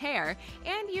Ariana's hair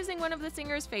and using one of the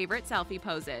singer's favorite selfie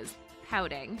poses,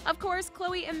 pouting. Of course,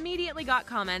 Khloe immediately got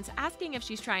comments asking if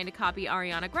she's trying to copy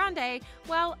Ariana Grande,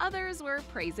 while others were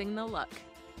praising the look.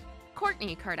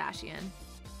 Kourtney Kardashian.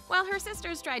 While her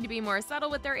sisters tried to be more subtle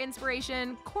with their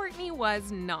inspiration, Kourtney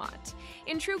was not.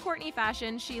 In true Kourtney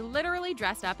fashion, she literally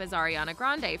dressed up as Ariana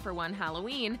Grande for one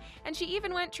Halloween, and she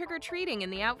even went trick-or-treating in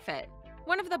the outfit.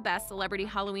 One of the best celebrity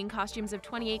Halloween costumes of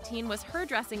 2018 was her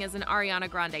dressing as an Ariana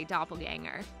Grande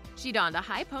doppelganger. She donned a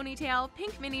high ponytail,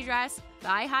 pink mini dress,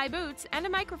 thigh-high boots, and a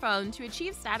microphone to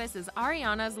achieve status as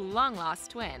Ariana's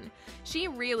long-lost twin. She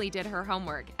really did her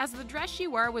homework, as the dress she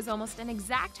wore was almost an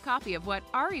exact copy of what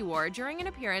Ari wore during an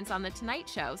appearance on The Tonight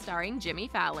Show starring Jimmy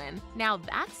Fallon. Now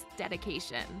that's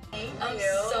dedication. I'm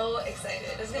so excited.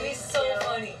 It's gonna be so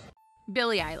funny.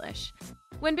 Billie Eilish.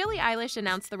 When Billie Eilish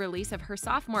announced the release of her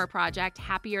sophomore project,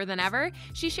 Happier Than Ever,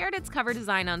 she shared its cover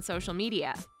design on social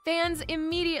media. Fans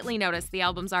immediately noticed the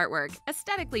album's artwork,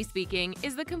 aesthetically speaking,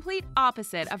 is the complete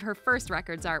opposite of her first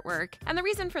record's artwork. And the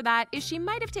reason for that is she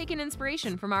might have taken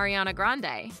inspiration from Ariana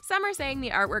Grande. Some are saying the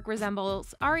artwork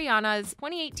resembles Ariana's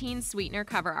 2018 Sweetener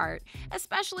cover art,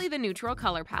 especially the neutral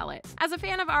color palette. As a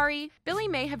fan of Ari, Billie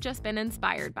may have just been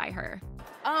inspired by her.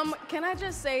 Can I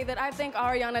just say that I think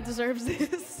Ariana deserves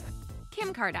this?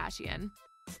 Kim Kardashian.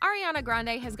 Ariana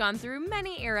Grande has gone through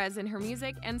many eras in her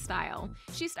music and style.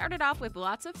 She started off with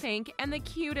lots of pink and the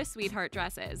cutest sweetheart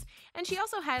dresses, and she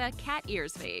also had a cat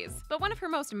ears phase. But one of her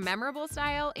most memorable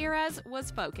style eras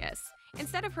was Focus.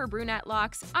 Instead of her brunette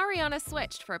locks, Ariana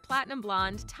switched for platinum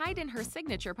blonde tied in her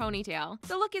signature ponytail.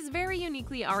 The look is very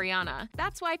uniquely Ariana.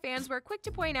 That's why fans were quick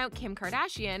to point out Kim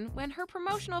Kardashian when her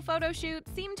promotional photo shoot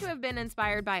seemed to have been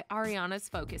inspired by Ariana's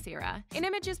Focus era. In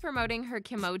images promoting her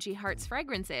Kimoji Hearts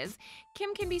fragrances,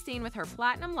 Kim can be seen with her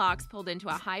platinum locks pulled into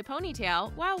a high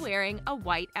ponytail while wearing a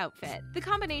white outfit. The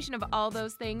combination of all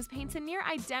those things paints a near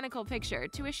identical picture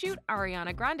to a shoot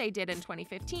Ariana Grande did in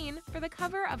 2015 for the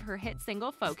cover of her hit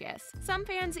single Focus. Some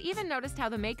fans even noticed how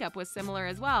the makeup was similar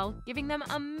as well, giving them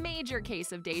a major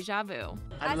case of deja vu.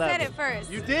 I said it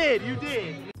first. You did.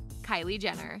 Kylie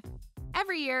Jenner.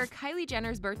 Every year, Kylie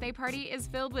Jenner's birthday party is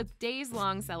filled with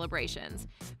days-long celebrations.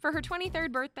 For her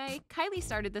 23rd birthday, Kylie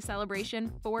started the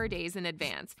celebration 4 days in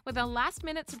advance. With a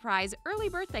last-minute surprise early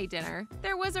birthday dinner,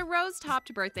 there was a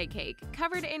rose-topped birthday cake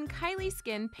covered in Kylie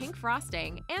skin pink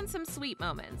frosting and some sweet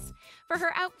moments. For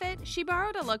her outfit, she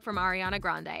borrowed a look from Ariana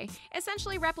Grande,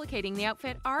 essentially replicating the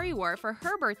outfit Ari wore for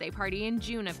her birthday party in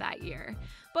June of that year.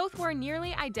 Both wore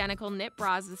nearly identical knit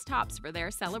bras as tops for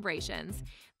their celebrations.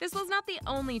 This was not the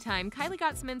only time Kylie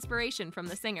got some inspiration from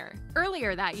the singer.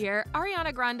 Earlier that year,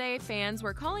 Ariana Grande fans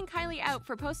were calling Kylie out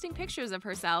for posting pictures of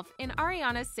herself in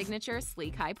Ariana's signature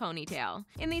sleek high ponytail.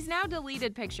 In these now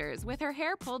deleted pictures, with her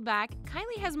hair pulled back,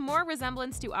 Kylie has more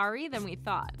resemblance to Ari than we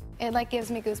thought. It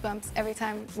gives me goosebumps every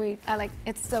time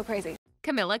it's so crazy.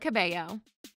 Camila Cabello.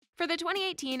 For the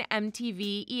 2018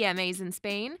 MTV EMAs in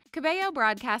Spain, Cabello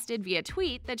broadcasted via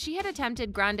tweet that she had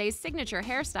attempted Grande's signature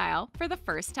hairstyle for the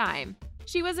first time.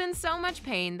 She was in so much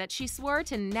pain that she swore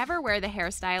to never wear the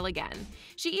hairstyle again.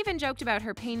 She even joked about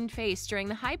her pained face during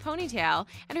the high ponytail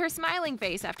and her smiling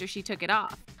face after she took it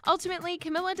off. Ultimately,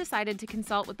 Camila decided to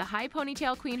consult with the high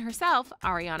ponytail queen herself,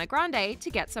 Ariana Grande, to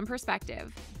get some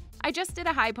perspective. I just did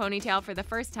a high ponytail for the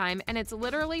first time and it's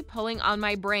literally pulling on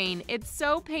my brain. It's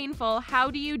so painful.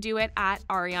 How do you do it at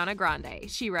Ariana Grande?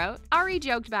 She wrote. Ari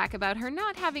joked back about her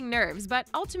not having nerves, but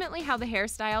ultimately how the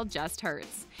hairstyle just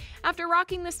hurts. After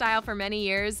rocking the style for many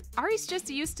years, Ari's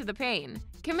just used to the pain.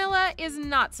 Camila is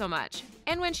not so much.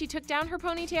 And when she took down her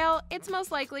ponytail, it's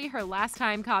most likely her last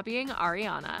time copying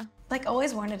Ariana.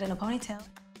 Always worn it in a ponytail.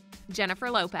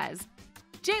 Jennifer Lopez.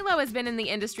 J.Lo has been in the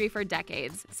industry for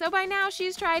decades, so by now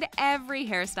she's tried every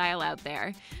hairstyle out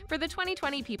there. For the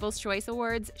 2020 People's Choice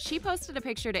Awards, she posted a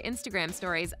picture to Instagram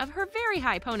stories of her very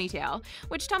high ponytail,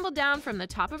 which tumbled down from the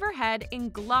top of her head in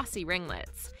glossy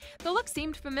ringlets. The look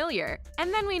seemed familiar,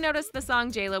 and then we noticed the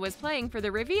song J.Lo was playing for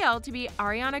the reveal to be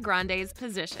Ariana Grande's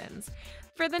Positions.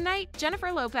 For the night,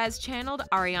 Jennifer Lopez channeled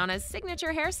Ariana's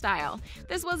signature hairstyle.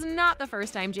 This was not the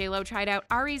first time J.Lo tried out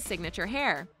Ari's signature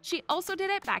hair. She also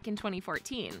did it back in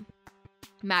 2014.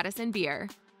 Madison Beer.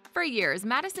 For years,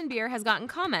 Madison Beer has gotten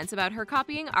comments about her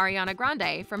copying Ariana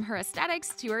Grande, from her aesthetics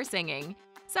to her singing.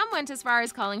 Some went as far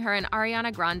as calling her an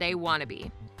Ariana Grande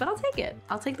wannabe. But I'll take it.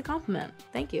 I'll take the compliment.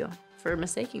 Thank you for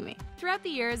mistaking me. Throughout the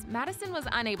years, Madison was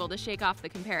unable to shake off the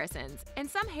comparisons, and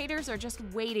some haters are just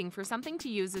waiting for something to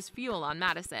use as fuel on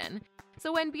Madison.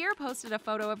 So when Beer posted a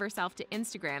photo of herself to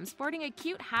Instagram sporting a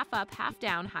cute half-up,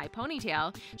 half-down high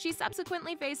ponytail, she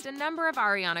subsequently faced a number of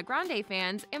Ariana Grande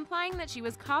fans, implying that she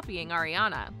was copying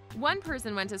Ariana. One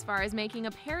person went as far as making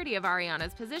a parody of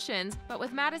Ariana's Positions, but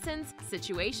with Madison's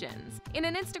Situations. In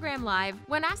an Instagram Live,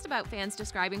 when asked about fans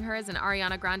describing her as an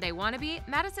Ariana Grande wannabe,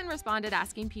 Madison responded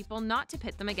asking people not to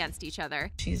pit them against each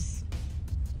other. She's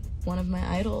one of my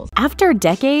idols. After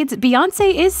decades,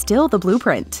 Beyonce is still the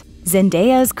blueprint.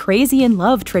 Zendaya's Crazy in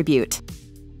Love tribute.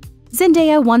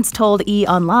 Zendaya once told E!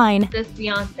 Online, This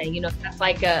Beyonce,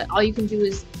 that's all you can do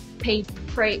is pay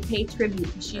pay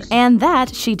tribute. And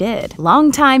that she did.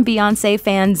 Longtime Beyonce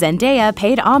fan Zendaya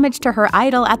paid homage to her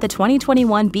idol at the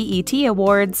 2021 BET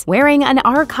Awards, wearing an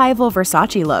archival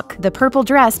Versace look. The purple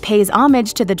dress pays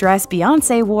homage to the dress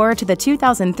Beyonce wore to the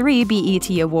 2003 BET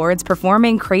Awards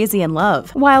performing Crazy in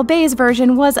Love. While Bey's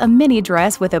version was a mini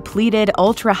dress with a pleated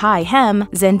ultra-high hem,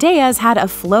 Zendaya's had a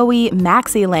flowy,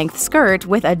 maxi-length skirt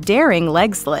with a daring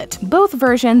leg slit. Both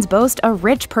versions boast a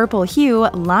rich purple hue,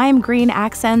 lime green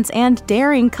accents, and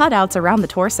daring cutouts around the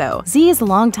torso. Z's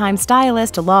longtime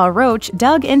stylist Law Roach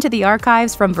dug into the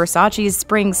archives from Versace's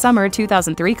Spring-Summer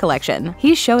 2003 collection.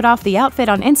 He showed off the outfit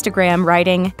on Instagram,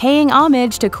 writing, "Paying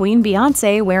homage to Queen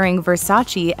Beyonce wearing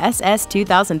Versace SS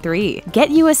 2003. Get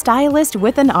you a stylist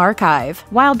with an archive."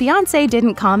 While Beyonce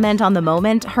didn't comment on the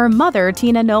moment, her mother,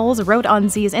 Tina Knowles, wrote on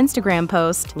Z's Instagram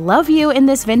post, "Love you in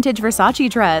this vintage Versace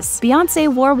dress. Beyonce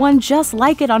wore one just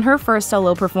like it on her first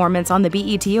solo performance on the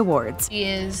BET Awards." She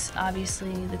is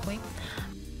obviously the queen.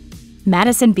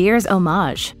 Madison Beer's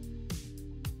homage.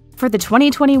 For the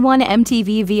 2021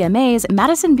 MTV VMAs,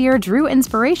 Madison Beer drew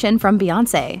inspiration from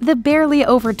Beyonce. The barely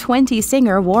over 20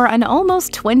 singer wore an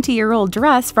almost 20-year-old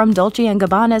dress from Dolce &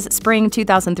 Gabbana's Spring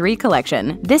 2003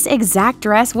 collection. This exact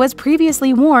dress was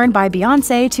previously worn by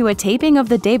Beyonce to a taping of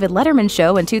The David Letterman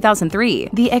Show in 2003.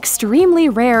 The extremely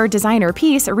rare designer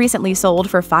piece, recently sold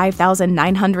for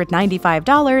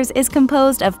 $5,995, is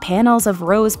composed of panels of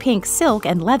rose pink silk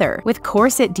and leather, with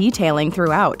corset detailing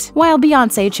throughout. While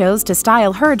Beyonce chose to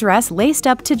style her dress laced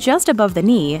up to just above the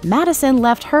knee, Madison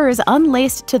left hers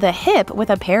unlaced to the hip with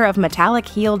a pair of metallic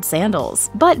heeled sandals.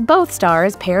 But both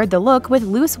stars paired the look with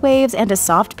loose waves and a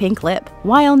soft pink lip.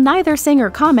 While neither singer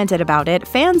commented about it,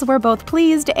 fans were both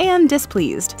pleased and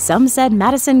displeased. Some said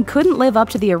Madison couldn't live up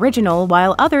to the original,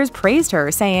 while others praised her,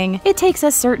 saying, "It takes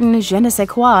a certain je ne sais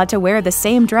quoi to wear the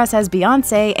same dress as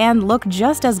Beyonce and look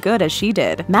just as good as she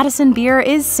did. Madison Beer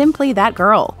is simply that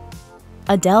girl."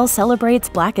 Adele celebrates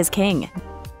Black is King.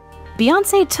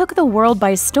 Beyonce took the world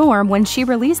by storm when she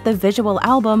released the visual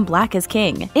album Black is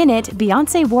King. In it,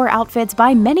 Beyonce wore outfits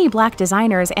by many Black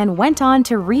designers and went on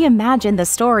to reimagine the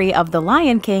story of the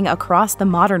Lion King across the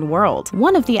modern world.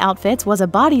 One of the outfits was a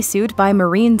bodysuit by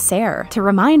Maureen Sayre. To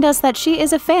remind us that she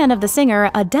is a fan of the singer,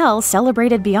 Adele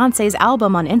celebrated Beyonce's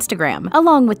album on Instagram.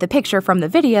 Along with the picture from the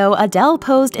video, Adele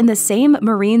posed in the same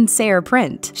Maureen Sayre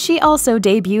print. She also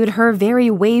debuted her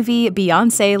very wavy,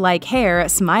 Beyonce-like hair,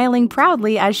 smiling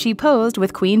proudly as she posed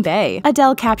with Queen Bey.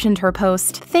 Adele captioned her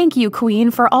post, "Thank you, Queen,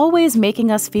 for always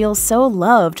making us feel so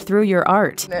loved through your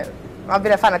art." I've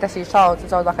been a fan of Destiny's Child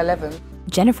since I was like 11.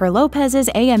 Jennifer Lopez's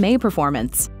AMA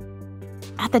performance.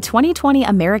 At the 2020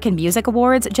 American Music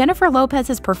Awards, Jennifer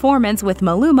Lopez's performance with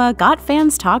Maluma got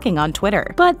fans talking on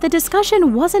Twitter. But the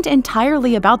discussion wasn't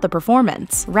entirely about the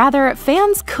performance. Rather,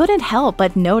 fans couldn't help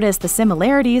but notice the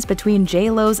similarities between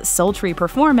J.Lo's sultry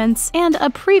performance and a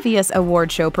previous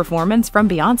award show performance from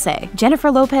Beyonce.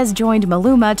 Jennifer Lopez joined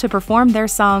Maluma to perform their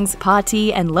songs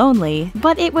Party and Lonely,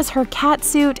 but it was her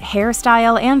catsuit,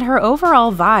 hairstyle, and her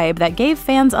overall vibe that gave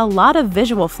fans a lot of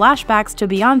visual flashbacks to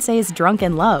Beyonce's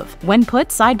Drunken Love. When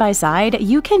put side by side,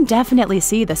 you can definitely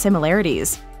see the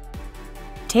similarities.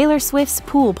 Taylor Swift's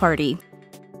pool party.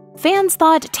 Fans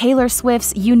thought Taylor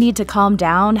Swift's You Need to Calm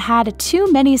Down had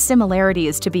too many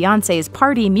similarities to Beyonce's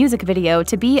Party music video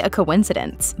to be a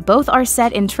coincidence. Both are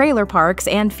set in trailer parks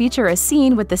and feature a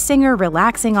scene with the singer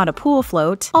relaxing on a pool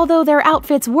float, although their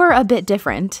outfits were a bit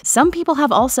different. Some people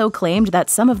have also claimed that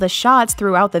some of the shots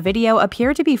throughout the video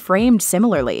appear to be framed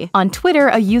similarly. On Twitter,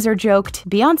 a user joked,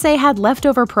 "Beyonce had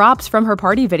leftover props from her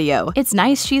party video. It's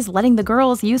nice she's letting the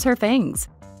girls use her things."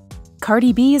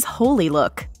 Cardi B's holy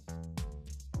look.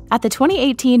 At the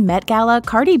 2018 Met Gala,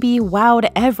 Cardi B wowed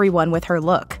everyone with her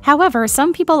look. However,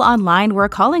 some people online were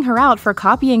calling her out for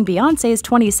copying Beyonce's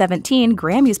 2017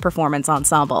 Grammys performance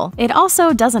ensemble. It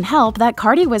also doesn't help that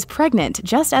Cardi was pregnant,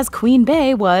 just as Queen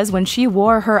Bey was when she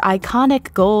wore her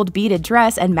iconic gold beaded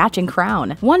dress and matching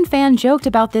crown. One fan joked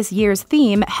about this year's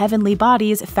theme, Heavenly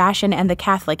Bodies, Fashion, and the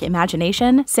Catholic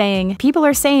Imagination, saying, "People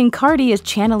are saying Cardi is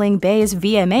channeling Bey's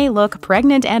VMA look,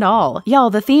 pregnant and all. Y'all,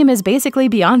 the theme is basically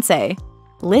Beyonce."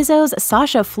 Lizzo's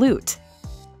Sasha flute.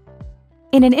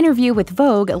 In an interview with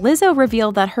Vogue, Lizzo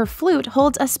revealed that her flute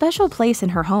holds a special place in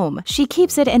her home. She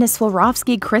keeps it in a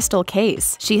Swarovski crystal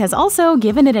case. She has also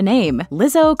given it a name.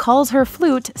 Lizzo calls her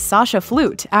flute Sasha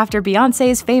Flute, after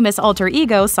Beyonce's famous alter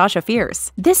ego, Sasha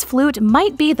Fierce. This flute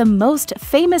might be the most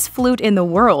famous flute in the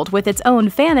world, with its own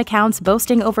fan accounts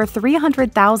boasting over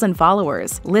 300,000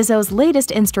 followers. Lizzo's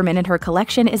latest instrument in her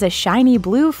collection is a shiny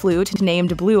blue flute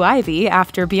named Blue Ivy,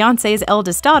 after Beyonce's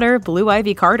eldest daughter, Blue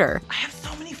Ivy Carter.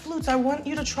 I want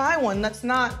you to try one that's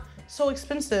not so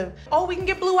expensive. Oh, we can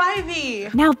get Blue Ivy.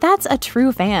 Now that's a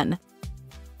true fan.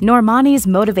 Normani's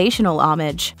motivational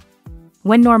homage.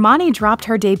 When Normani dropped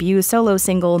her debut solo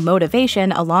single,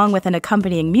 Motivation, along with an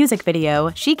accompanying music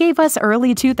video, she gave us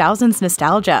early 2000s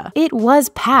nostalgia. It was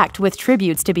packed with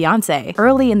tributes to Beyonce.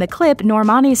 Early in the clip,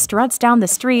 Normani struts down the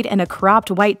street in a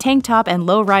cropped white tank top and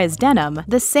low-rise denim,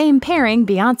 the same pairing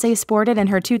Beyonce sported in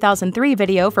her 2003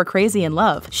 video for Crazy in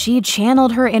Love. She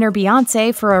channeled her inner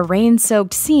Beyonce for a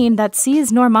rain-soaked scene that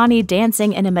sees Normani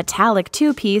dancing in a metallic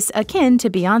two-piece akin to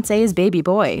Beyonce's Baby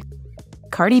Boy.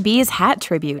 Cardi B's hat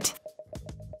tribute.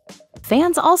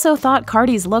 Fans also thought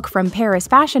Cardi's look from Paris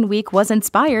Fashion Week was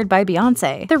inspired by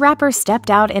Beyonce. The rapper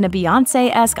stepped out in a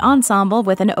Beyonce-esque ensemble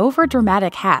with an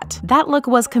over-dramatic hat. That look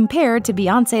was compared to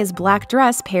Beyonce's black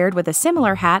dress paired with a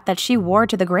similar hat that she wore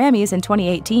to the Grammys in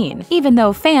 2018. Even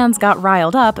though fans got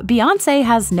riled up, Beyonce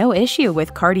has no issue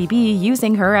with Cardi B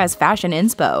using her as fashion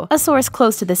inspo. A source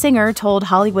close to the singer told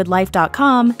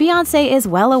HollywoodLife.com, Beyonce is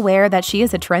well aware that she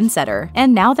is a trendsetter,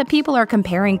 and now that people are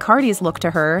comparing Cardi's look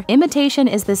to her, imitation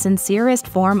is the sincerest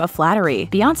form of flattery.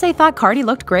 Beyonce thought Cardi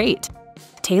looked great.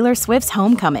 Taylor Swift's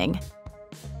homecoming.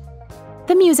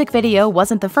 The music video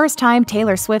wasn't the first time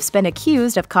Taylor Swift's been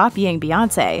accused of copying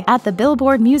Beyonce. At the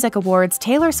Billboard Music Awards,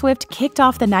 Taylor Swift kicked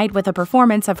off the night with a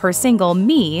performance of her single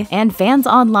Me, and fans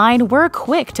online were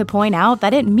quick to point out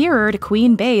that it mirrored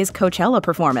Queen Bey's Coachella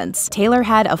performance. Taylor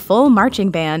had a full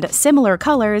marching band, similar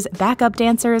colors, backup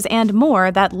dancers, and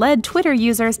more that led Twitter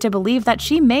users to believe that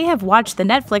she may have watched the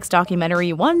Netflix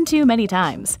documentary one too many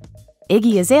times.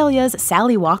 Iggy Azalea's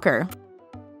Sally Walker.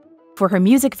 For her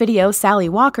music video Sally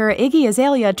Walker, Iggy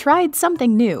Azalea tried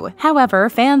something new. However,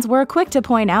 fans were quick to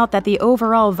point out that the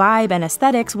overall vibe and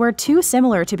aesthetics were too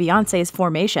similar to Beyonce's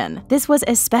Formation. This was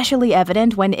especially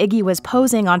evident when Iggy was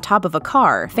posing on top of a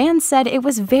car. Fans said it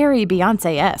was very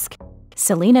Beyonce-esque.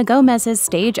 Selena Gomez's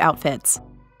stage outfits.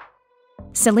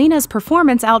 Selena's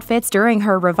performance outfits during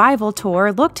her revival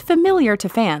tour looked familiar to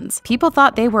fans. People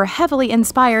thought they were heavily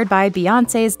inspired by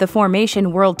Beyonce's The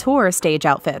Formation World Tour stage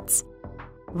outfits.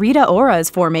 Rita Ora's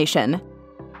Formation.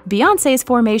 Beyonce's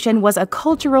Formation was a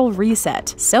cultural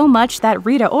reset, so much that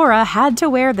Rita Ora had to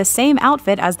wear the same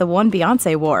outfit as the one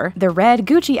Beyonce wore. The red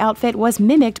Gucci outfit was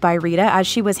mimicked by Rita as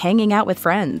she was hanging out with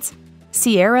friends.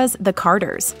 Ciara's The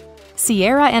Carters.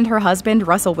 Ciara and her husband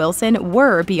Russell Wilson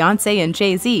were Beyonce and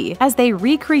Jay-Z as they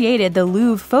recreated the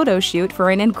Louvre photo shoot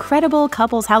for an incredible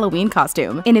couple's Halloween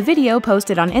costume. In a video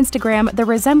posted on Instagram, the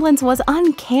resemblance was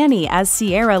uncanny as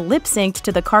Ciara lip-synced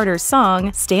to the Carters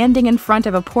song, standing in front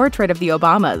of a portrait of the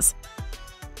Obamas.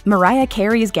 Mariah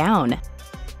Carey's gown.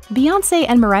 Beyonce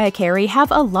and Mariah Carey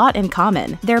have a lot in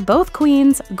common. They're both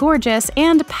queens, gorgeous,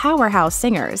 and powerhouse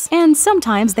singers. And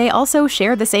sometimes they also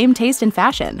share the same taste in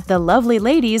fashion. The lovely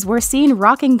ladies were seen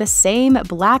rocking the same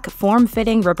black,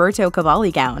 form-fitting Roberto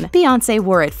Cavalli gown. Beyonce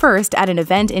wore it first at an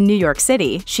event in New York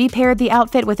City. She paired the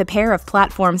outfit with a pair of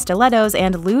platform stilettos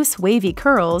and loose, wavy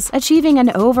curls, achieving an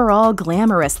overall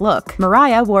glamorous look.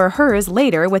 Mariah wore hers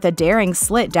later with a daring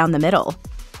slit down the middle.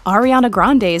 Ariana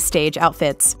Grande's stage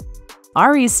outfits.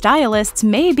 Ari's stylists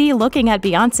may be looking at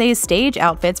Beyonce's stage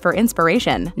outfits for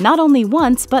inspiration. Not only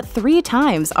once, but 3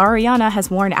 times Ariana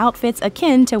has worn outfits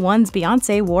akin to ones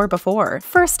Beyonce wore before.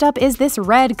 First up is this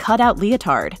red cutout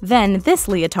leotard, then this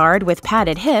leotard with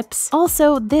padded hips,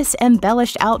 also this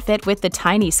embellished outfit with the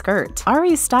tiny skirt.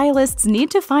 Ari's stylists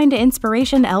need to find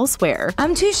inspiration elsewhere.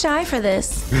 I'm too shy for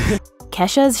this.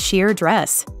 Kesha's sheer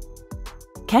dress.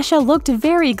 Kesha looked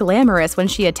very glamorous when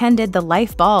she attended the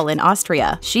Life Ball in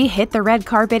Austria. She hit the red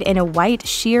carpet in a white,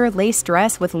 sheer lace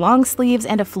dress with long sleeves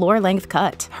and a floor-length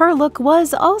cut. Her look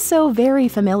was also very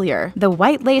familiar. The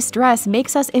white lace dress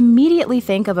makes us immediately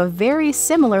think of a very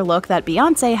similar look that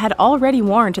Beyonce had already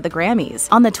worn to the Grammys.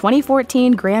 On the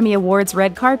 2014 Grammy Awards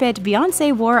red carpet,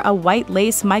 Beyonce wore a white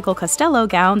lace Michael Costello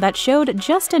gown that showed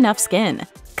just enough skin.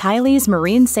 Kylie's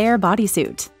Marine Serre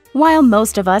bodysuit. While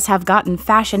most of us have gotten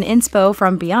fashion inspo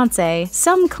from Beyonce,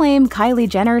 some claim Kylie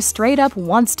Jenner straight up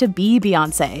wants to be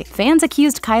Beyonce. Fans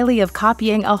accused Kylie of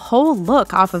copying a whole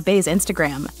look off of Bey's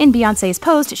Instagram. In Beyonce's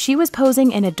post, she was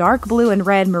posing in a dark blue and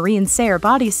red Marine Serre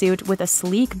bodysuit with a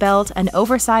sleek belt, an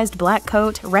oversized black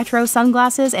coat, retro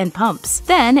sunglasses, and pumps.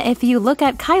 Then, if you look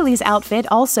at Kylie's outfit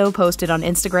also posted on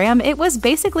Instagram, it was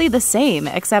basically the same,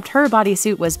 except her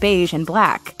bodysuit was beige and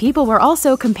black. People were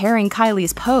also comparing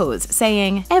Kylie's pose,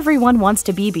 saying, "Everyone wants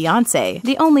to be Beyonce.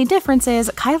 The only difference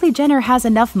is Kylie Jenner has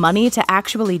enough money to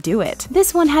actually do it.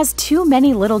 This one has too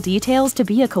many little details to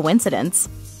be a coincidence."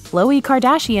 Khloe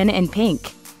Kardashian in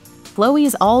pink.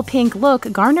 Khloe's all-pink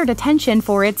look garnered attention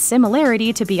for its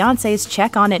similarity to Beyonce's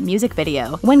Check On It music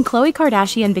video. When Khloe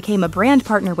Kardashian became a brand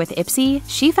partner with Ipsy,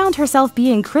 she found herself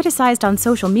being criticized on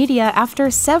social media after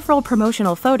several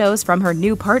promotional photos from her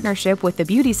new partnership with the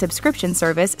beauty subscription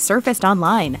service surfaced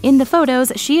online. In the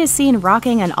photos, she is seen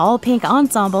rocking an all-pink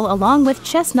ensemble along with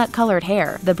chestnut-colored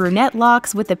hair. The brunette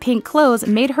locks with the pink clothes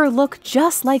made her look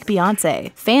just like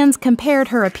Beyonce. Fans compared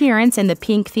her appearance in the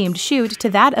pink-themed shoot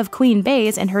to that of Queen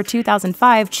Bey's in her 2005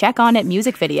 Check On It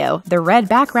music video. The red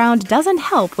background doesn't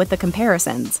help with the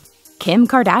comparisons. Kim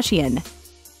Kardashian.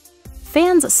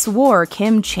 Fans swore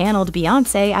Kim channeled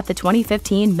Beyonce at the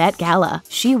 2015 Met Gala.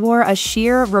 She wore a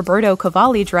sheer Roberto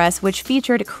Cavalli dress which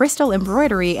featured crystal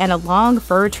embroidery and a long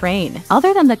fur train.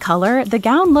 Other than the color, the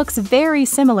gown looks very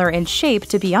similar in shape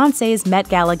to Beyonce's Met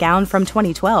Gala gown from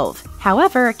 2012.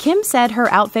 However, Kim said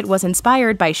her outfit was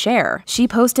inspired by Cher. She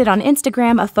posted on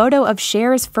Instagram a photo of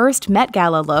Cher's first Met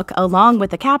Gala look along with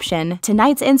the caption,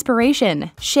 "Tonight's inspiration,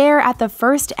 Cher at the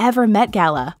first ever Met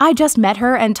Gala. I just met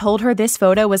her and told her this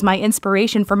photo was my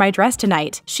inspiration for my dress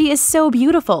tonight. She is so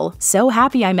beautiful. So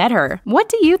happy I met her." What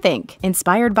do you think?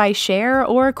 Inspired by Cher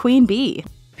or Queen Bee?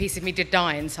 A piece of me did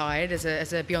die inside as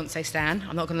a Beyonce stan,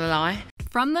 I'm not gonna lie.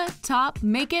 From the top,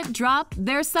 make it drop,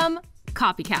 there's some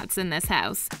copycats in this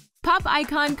house. Pop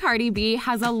icon Cardi B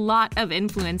has a lot of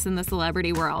influence in the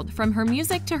celebrity world, from her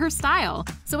music to her style,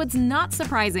 so it's not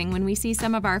surprising when we see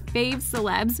some of our fave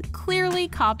celebs clearly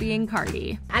copying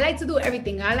Cardi. I like to do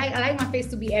everything. I like my face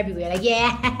to be everywhere. Like,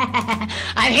 yeah,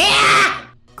 I'm here!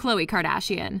 Khloe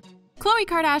Kardashian. Khloe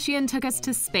Kardashian took us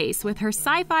to space with her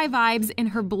sci-fi vibes in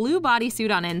her blue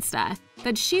bodysuit on Insta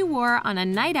that she wore on a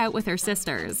night out with her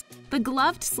sisters. The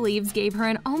gloved sleeves gave her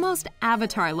an almost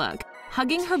avatar look,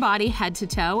 hugging her body head to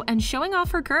toe and showing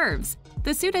off her curves.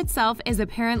 The suit itself is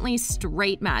apparently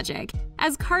straight magic,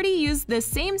 as Cardi used this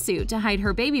same suit to hide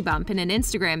her baby bump in an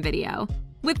Instagram video.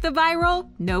 With the viral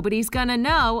 "Nobody's Gonna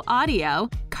Know" audio,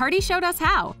 Cardi showed us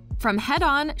how. From head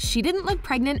on, she didn't look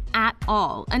pregnant at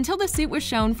all until the suit was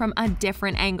shown from a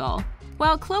different angle.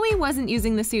 While Khloe wasn't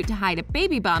using the suit to hide a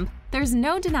baby bump, there's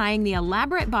no denying the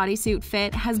elaborate bodysuit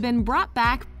fit has been brought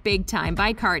back big time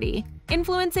by Cardi,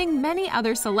 influencing many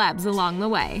other celebs along the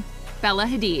way. Bella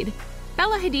Hadid.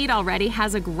 Bella Hadid already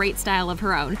has a great style of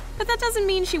her own, but that doesn't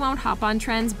mean she won't hop on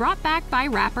trends brought back by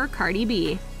rapper Cardi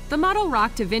B. The model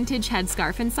rocked a vintage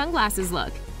headscarf and sunglasses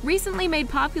look, recently made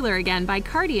popular again by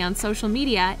Cardi on social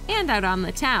media and out on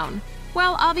the town.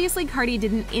 While obviously Cardi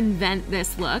didn't invent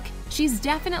this look, she's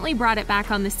definitely brought it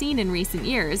back on the scene in recent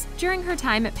years during her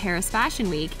time at Paris Fashion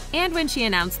Week and when she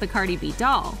announced the Cardi B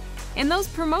doll. In those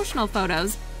promotional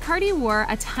photos, Cardi wore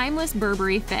a timeless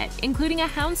Burberry fit, including a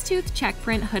houndstooth check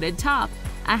print hooded top,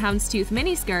 a houndstooth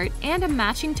miniskirt, and a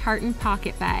matching tartan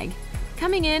pocket bag,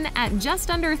 coming in at just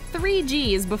under 3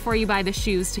 Gs before you buy the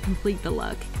shoes to complete the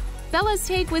look. Bella's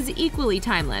take was equally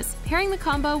timeless, pairing the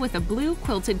combo with a blue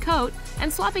quilted coat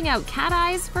and swapping out cat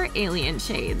eyes for alien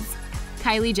shades.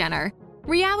 Kylie Jenner.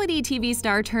 Reality TV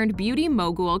star turned beauty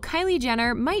mogul Kylie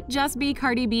Jenner might just be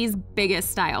Cardi B's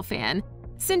biggest style fan,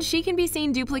 since she can be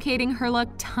seen duplicating her look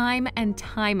time and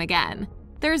time again.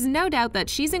 There's no doubt that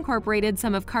she's incorporated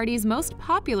some of Cardi's most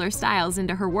popular styles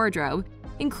into her wardrobe,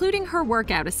 including her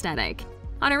workout aesthetic.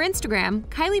 On her Instagram,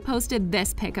 Kylie posted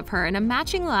this pic of her in a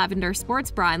matching lavender sports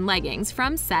bra and leggings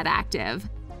from Set Active.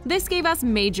 This gave us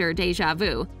major deja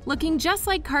vu, looking just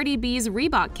like Cardi B's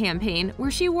Reebok campaign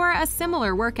where she wore a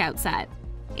similar workout set.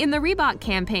 In the Reebok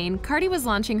campaign, Cardi was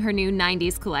launching her new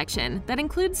 90s collection that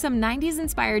includes some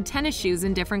 90s-inspired tennis shoes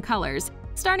in different colors,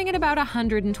 starting at about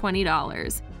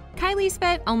 $120. Kylie's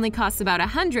fit only costs about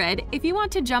 $100 if you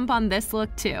want to jump on this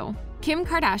look too. Kim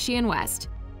Kardashian West.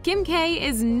 Kim K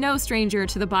is no stranger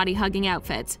to the body-hugging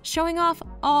outfits, showing off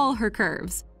all her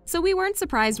curves. So we weren't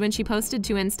surprised when she posted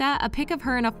to Insta a pic of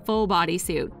her in a full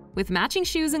bodysuit, with matching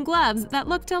shoes and gloves that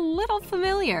looked a little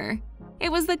familiar.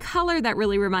 It was the color that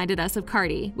really reminded us of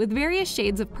Cardi, with various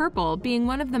shades of purple being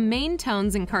one of the main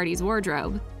tones in Cardi's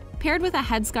wardrobe. Paired with a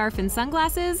headscarf and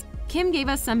sunglasses, Kim gave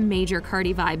us some major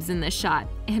Cardi vibes in this shot,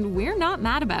 and we're not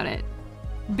mad about it.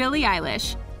 Billie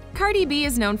Eilish. Cardi B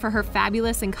is known for her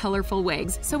fabulous and colorful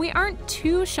wigs, so we aren't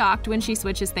too shocked when she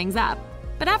switches things up.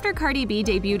 But after Cardi B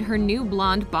debuted her new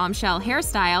blonde bombshell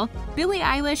hairstyle, Billie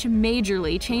Eilish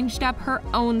majorly changed up her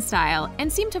own style and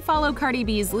seemed to follow Cardi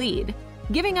B's lead,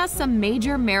 giving us some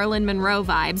major Marilyn Monroe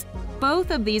vibes.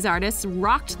 Both of these artists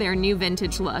rocked their new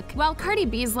vintage look. While Cardi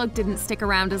B's look didn't stick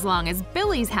around as long as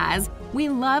Billie's has, we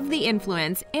love the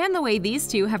influence and the way these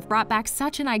two have brought back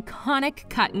such an iconic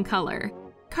cut and color.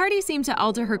 Cardi seemed to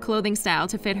alter her clothing style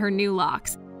to fit her new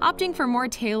looks, opting for more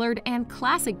tailored and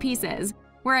classic pieces,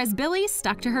 whereas Billie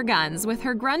stuck to her guns with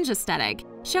her grunge aesthetic,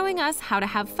 showing us how to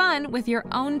have fun with your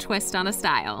own twist on a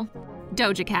style.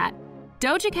 Doja Cat.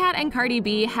 Doja Cat and Cardi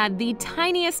B had the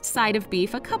tiniest side of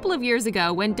beef a couple of years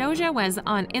ago when Doja was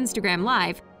on Instagram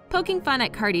Live, poking fun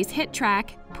at Cardi's hit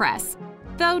track, Press.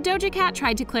 Though Doja Cat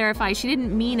tried to clarify she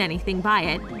didn't mean anything by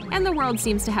it, and the world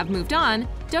seems to have moved on,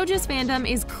 Doja's fandom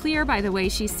is clear by the way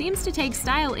she seems to take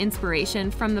style inspiration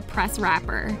from the Press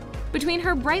rapper. Between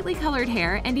her brightly colored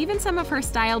hair and even some of her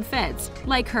styled fits,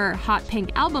 like her hot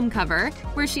pink album cover,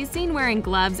 where she's seen wearing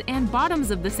gloves and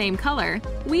bottoms of the same color,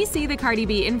 we see the Cardi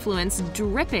B influence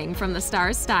dripping from the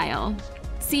star's style.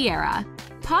 Ciara.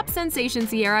 Pop sensation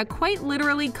Ciara quite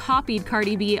literally copied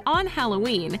Cardi B on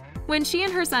Halloween, when she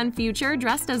and her son Future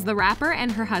dressed as the rapper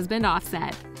and her husband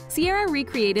Offset. Ciara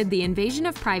recreated the Invasion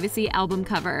of Privacy album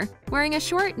cover, wearing a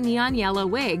short neon yellow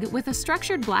wig with a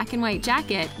structured black and white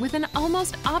jacket with an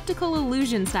almost optical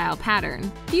illusion-style pattern.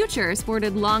 Future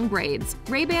sported long braids,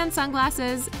 Ray-Ban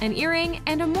sunglasses, an earring,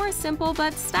 and a more simple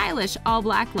but stylish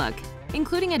all-black look,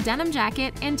 including a denim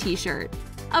jacket and t-shirt.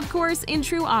 Of course, in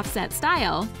true Offset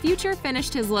style, Future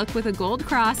finished his look with a gold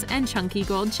cross and chunky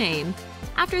gold chain.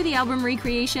 After the album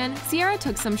recreation, Ciara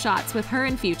took some shots with her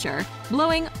and Future,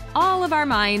 blowing all of our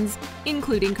minds,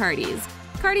 including Cardi's.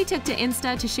 Cardi took to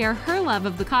Insta to share her love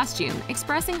of the costume,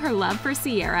 expressing her love for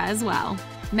Ciara as well.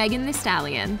 Megan Thee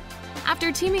Stallion.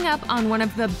 After teaming up on one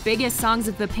of the biggest songs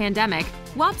of the pandemic,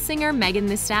 WAP singer Megan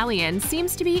Thee Stallion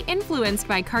seems to be influenced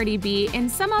by Cardi B in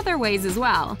some other ways as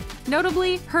well.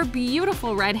 Notably, her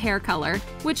beautiful red hair color,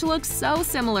 which looks so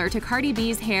similar to Cardi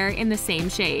B's hair in the same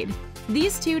shade.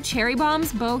 These two cherry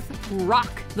bombs both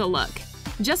rock the look.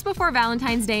 Just before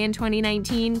Valentine's Day in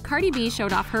 2019, Cardi B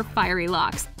showed off her fiery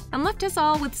locks and left us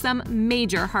all with some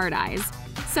major hard eyes.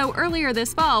 So earlier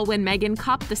this fall, when Megan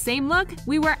copped the same look,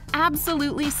 we were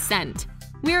absolutely sent.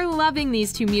 We're loving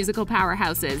these two musical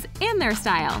powerhouses and their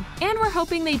style, and we're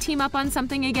hoping they team up on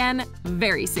something again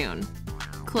very soon.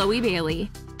 Chloe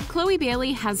Bailey. Chloe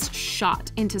Bailey has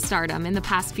shot into stardom in the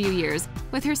past few years,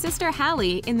 with her sister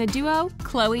Halle in the duo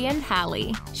Chloe and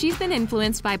Halle. She's been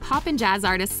influenced by pop and jazz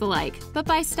artists alike, but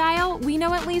by style, we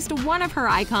know at least one of her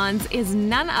icons is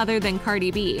none other than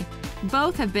Cardi B.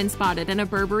 Both have been spotted in a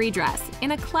Burberry dress,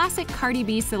 in a classic Cardi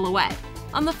B silhouette.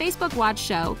 On the Facebook Watch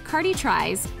show, Cardi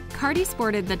Tries, Cardi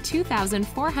sported the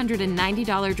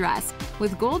 $2,490 dress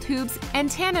with gold hoops and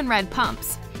tan and red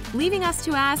pumps, leaving us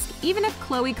to ask, even if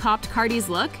Chloe copped Cardi's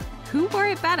look, who wore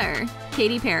it better?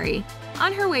 Katy Perry.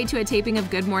 On her way to a taping of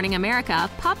Good Morning America,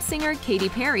 pop singer Katy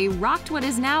Perry rocked what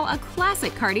is now a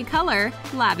classic Cardi color,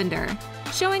 lavender.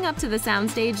 Showing up to the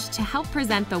soundstage to help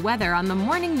present the weather on the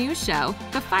morning news show,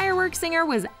 the fireworks singer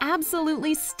was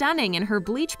absolutely stunning in her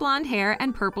bleach blonde hair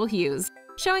and purple hues,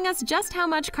 showing us just how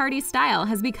much Cardi's style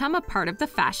has become a part of the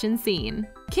fashion scene.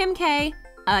 Kim K,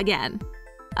 again.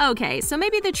 Okay, so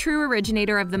maybe the true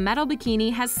originator of the metal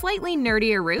bikini has slightly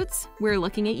nerdier roots. We're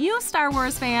looking at you, Star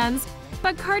Wars fans.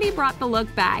 But Cardi brought the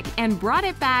look back and brought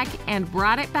it back and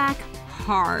brought it back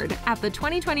hard at the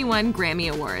 2021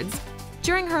 Grammy Awards.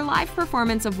 During her live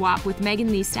performance of WAP with Megan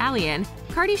Thee Stallion,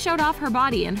 Cardi showed off her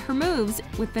body and her moves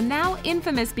with the now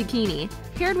infamous bikini,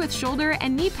 paired with shoulder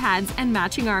and knee pads and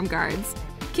matching arm guards.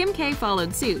 Kim K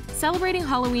followed suit, celebrating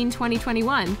Halloween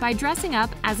 2021 by dressing up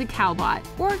as a cowbot,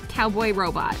 or cowboy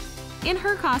robot. In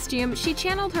her costume, she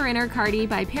channeled her inner Cardi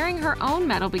by pairing her own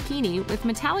metal bikini with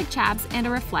metallic chaps and a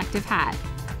reflective hat.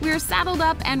 We're saddled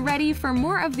up and ready for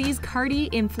more of these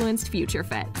Cardi-influenced future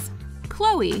fits.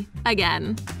 Chloe,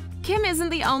 again. Kim isn't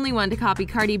the only one to copy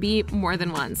Cardi B more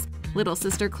than once. Little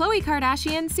sister Khloe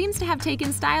Kardashian seems to have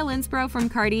taken style inspo from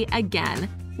Cardi again,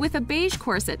 with a beige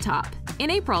corset top. In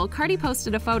April, Cardi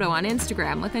posted a photo on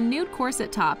Instagram with a nude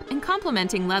corset top and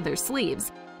complementing leather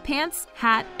sleeves, pants,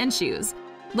 hat, and shoes,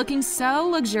 looking so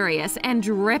luxurious and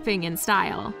dripping in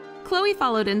style. Khloe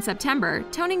followed in September,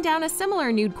 toning down a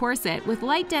similar nude corset with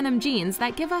light denim jeans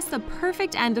that give us the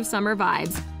perfect end of summer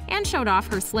vibes, and showed off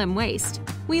her slim waist.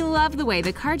 We love the way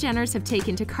the Kardashians have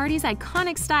taken to Cardi's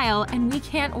iconic style, and we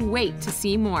can't wait to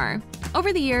see more.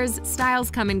 Over the years, styles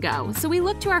come and go, so we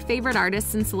look to our favorite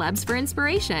artists and celebs for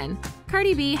inspiration.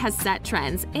 Cardi B has set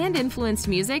trends and influenced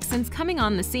music since coming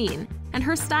on the scene, and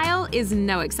her style is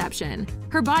no exception.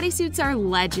 Her bodysuits are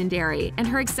legendary, and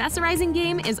her accessorizing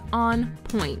game is on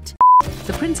point.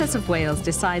 The Princess of Wales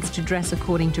decides to dress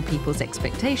according to people's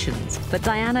expectations, but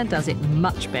Diana does it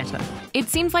much better. It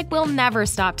seems like we'll never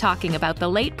stop talking about the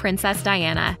late Princess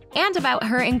Diana and about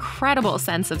her incredible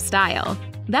sense of style.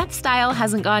 That style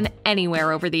hasn't gone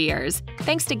anywhere over the years,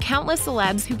 thanks to countless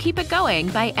celebs who keep it going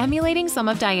by emulating some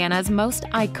of Diana's most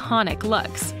iconic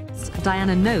looks.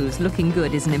 Diana knows looking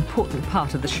good is an important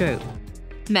part of the show.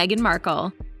 Meghan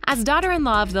Markle. As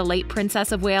daughter-in-law of the late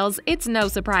Princess of Wales, it's no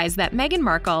surprise that Meghan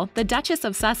Markle, the Duchess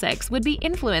of Sussex, would be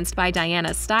influenced by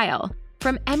Diana's style.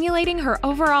 From emulating her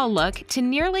overall look to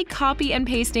nearly copy and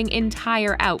pasting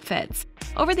entire outfits.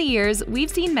 Over the years, we've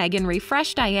seen Meghan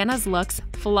refresh Diana's looks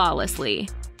flawlessly.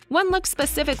 One look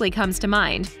specifically comes to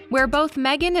mind, where both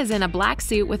Meghan is in a black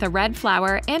suit with a red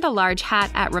flower and a large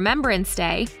hat at Remembrance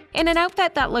Day, in an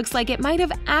outfit that looks like it might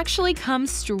have actually come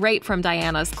straight from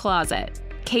Diana's closet.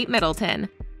 Kate Middleton.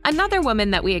 Another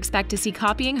woman that we expect to see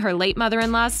copying her late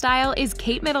mother-in-law's style is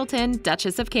Kate Middleton,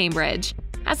 Duchess of Cambridge.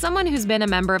 As someone who's been a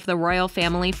member of the royal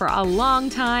family for a long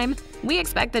time, we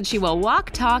expect that she will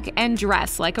walk, talk, and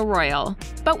dress like a royal.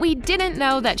 But we didn't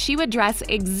know that she would dress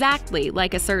exactly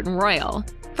like a certain royal.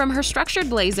 From her structured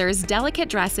blazers, delicate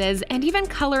dresses, and even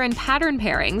color and pattern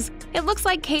pairings, it looks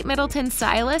like Kate Middleton's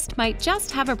stylist might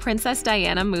just have a Princess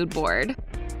Diana mood board.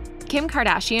 Kim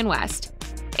Kardashian West.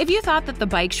 If you thought that the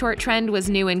bike short trend was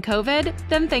new in COVID,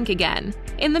 then think again.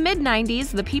 In the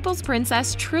mid-90s, the People's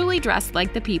Princess truly dressed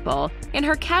like the people, in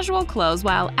her casual clothes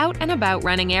while out and about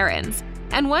running errands.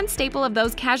 And one staple of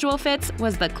those casual fits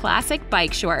was the classic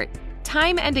bike short.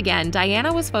 Time and again,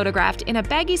 Diana was photographed in a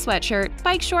baggy sweatshirt,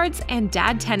 bike shorts, and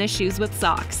dad tennis shoes with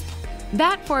socks.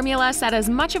 That formula set as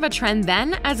much of a trend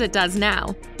then as it does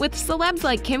now, with celebs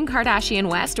like Kim Kardashian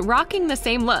West rocking the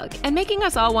same look and making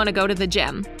us all want to go to the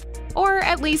gym. Or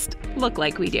at least look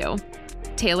like we do.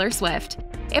 Taylor Swift.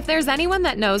 If there's anyone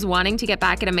that knows wanting to get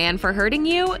back at a man for hurting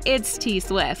you, it's T.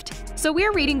 Swift. So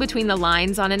we're reading between the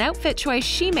lines on an outfit choice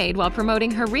she made while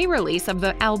promoting her re-release of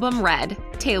the album Red,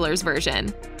 Taylor's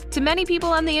version. To many people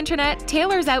on the internet,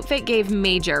 Taylor's outfit gave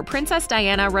major Princess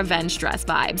Diana revenge dress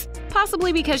vibes,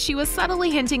 possibly because she was subtly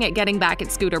hinting at getting back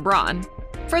at Scooter Braun.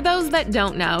 For those that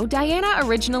don't know, Diana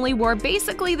originally wore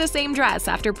basically the same dress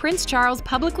after Prince Charles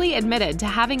publicly admitted to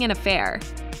having an affair.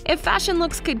 If fashion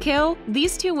looks could kill,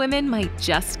 these two women might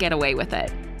just get away with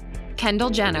it.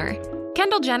 Kendall Jenner.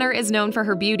 Kendall Jenner is known for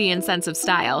her beauty and sense of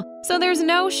style, so there's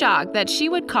no shock that she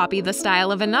would copy the style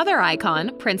of another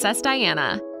icon, Princess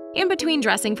Diana. In between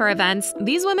dressing for events,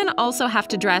 these women also have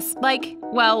to dress like,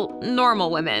 well, normal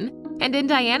women. And in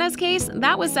Diana's case,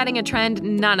 that was setting a trend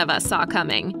none of us saw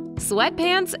coming.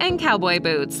 Sweatpants and cowboy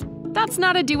boots. That's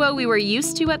not a duo we were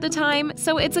used to at the time,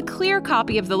 so it's a clear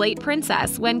copy of the late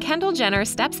princess when Kendall Jenner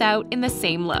steps out in the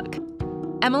same look.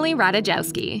 Emily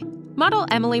Ratajkowski. Model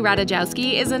Emily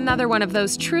Ratajkowski is another one of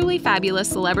those truly fabulous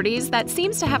celebrities that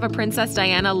seems to have a Princess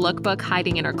Diana lookbook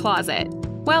hiding in her closet.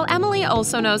 While Emily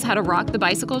also knows how to rock the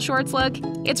bicycle shorts look,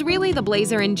 it's really the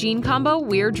blazer and jean combo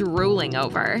we're drooling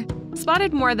over.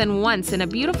 Spotted more than once in a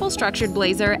beautiful structured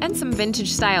blazer and some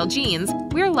vintage-style jeans,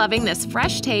 we're loving this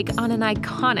fresh take on an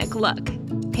iconic look.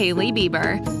 Hailey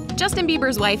Bieber. Justin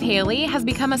Bieber's wife Hailey has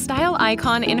become a style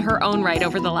icon in her own right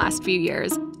over the last few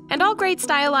years. And all great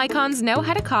style icons know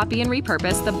how to copy and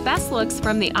repurpose the best looks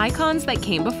from the icons that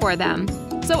came before them.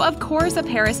 So of course a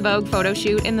Paris Vogue photo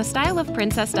shoot in the style of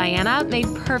Princess Diana made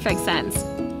perfect sense.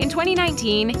 In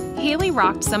 2019, Hailey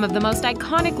rocked some of the most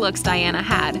iconic looks Diana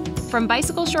had, from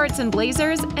bicycle shorts and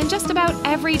blazers, and just about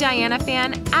every Diana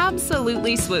fan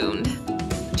absolutely swooned.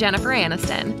 Jennifer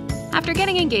Aniston. After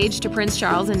getting engaged to Prince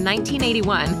Charles in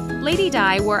 1981, Lady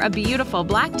Di wore a beautiful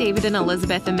black David and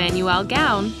Elizabeth Emmanuel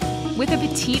gown with a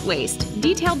petite waist,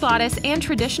 detailed bodice, and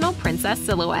traditional princess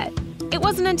silhouette. It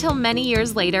wasn't until many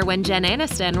years later when Jen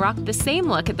Aniston rocked the same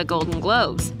look at the Golden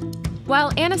Globes.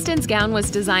 While Aniston's gown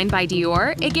was designed by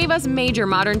Dior, it gave us major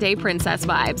modern-day princess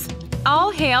vibes.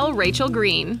 All hail Rachel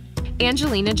Green.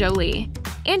 Angelina Jolie.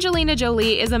 Angelina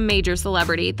Jolie is a major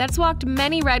celebrity that's walked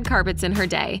many red carpets in her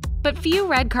day, but few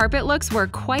red carpet looks were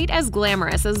quite as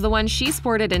glamorous as the one she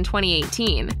sported in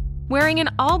 2018. Wearing an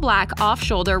all-black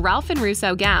off-shoulder Ralph &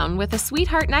 Russo gown with a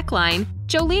sweetheart neckline,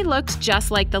 Jolie looked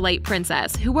just like the late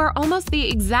princess, who wore almost the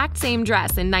exact same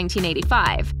dress in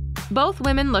 1985. Both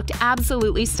women looked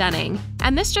absolutely stunning,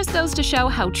 and this just goes to show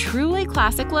how truly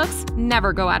classic looks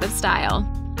never go out of style.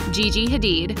 Gigi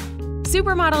Hadid.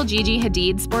 Supermodel Gigi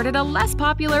Hadid sported a less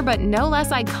popular but no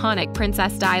less iconic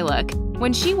Princess Di look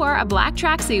when she wore a black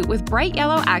tracksuit with bright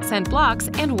yellow accent blocks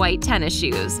and white tennis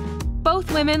shoes.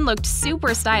 Both women looked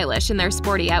super stylish in their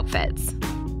sporty outfits.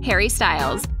 Harry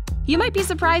Styles. You might be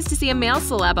surprised to see a male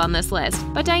celeb on this list,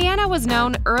 but Diana was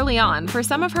known early on for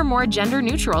some of her more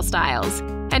gender-neutral styles.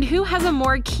 And who has a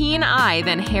more keen eye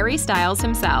than Harry Styles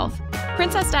himself?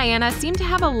 Princess Diana seemed to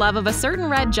have a love of a certain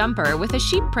red jumper with a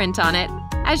sheep print on it,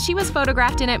 as she was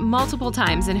photographed in it multiple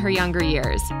times in her younger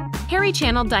years. Harry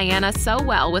channeled Diana so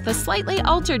well with a slightly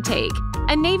altered take,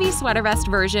 a navy sweater vest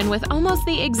version with almost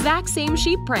the exact same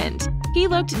sheep print. He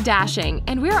looked dashing,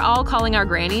 and we're all calling our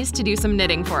grannies to do some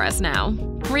knitting for us now.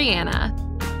 Rihanna.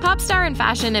 Pop star and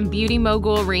fashion and beauty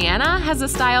mogul Rihanna has a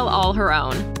style all her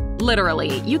own.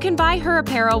 Literally, you can buy her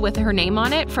apparel with her name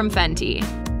on it from Fenty.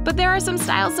 But there are some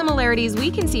style similarities we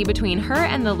can see between her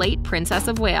and the late Princess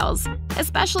of Wales,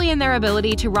 especially in their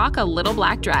ability to rock a little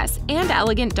black dress and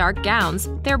elegant dark gowns.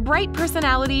 Their bright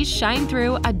personalities shine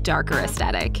through a darker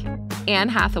aesthetic. Anne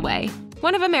Hathaway.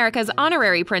 One of America's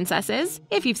honorary princesses,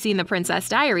 if you've seen The Princess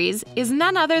Diaries, is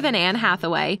none other than Anne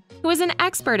Hathaway, who is an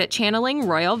expert at channeling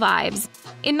royal vibes.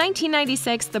 In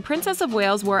 1996, the Princess of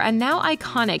Wales wore a now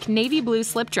iconic navy blue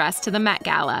slip dress to the Met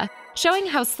Gala, showing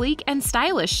how sleek and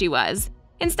stylish she was.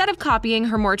 Instead of copying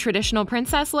her more traditional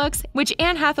princess looks, which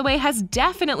Anne Hathaway has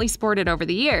definitely sported over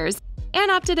the years, Anne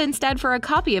opted instead for a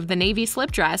copy of the navy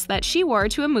slip dress that she wore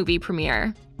to a movie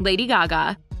premiere. Lady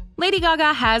Gaga. Lady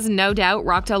Gaga has no doubt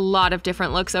rocked a lot of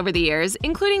different looks over the years,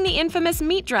 including the infamous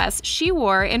meat dress she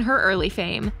wore in her early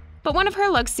fame. But one of her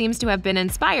looks seems to have been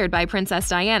inspired by Princess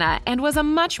Diana and was a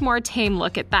much more tame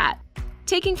look at that.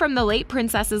 Taking from the late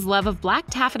princess's love of black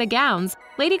taffeta gowns,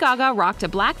 Lady Gaga rocked a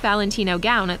black Valentino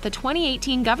gown at the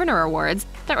 2018 Governor Awards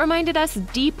that reminded us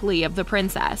deeply of the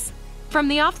princess. From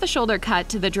the off-the-shoulder cut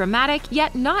to the dramatic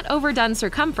yet not overdone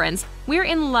circumference, we're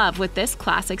in love with this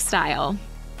classic style.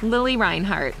 Lily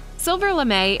Reinhart. Silver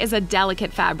lame is a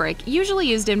delicate fabric usually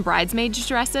used in bridesmaids'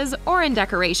 dresses or in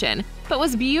decoration, but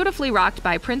was beautifully rocked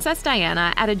by Princess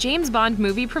Diana at a James Bond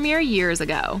movie premiere years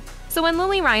ago. So when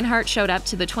Lily Reinhart showed up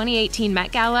to the 2018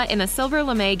 Met Gala in a silver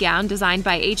lame gown designed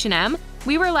by H&M,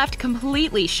 we were left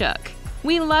completely shook.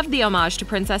 We loved the homage to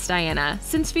Princess Diana,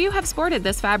 since few have sported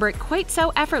this fabric quite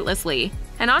so effortlessly.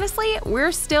 And honestly,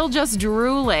 we're still just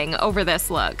drooling over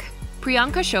this look.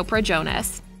 Priyanka Chopra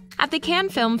Jonas. At the Cannes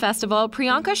Film Festival,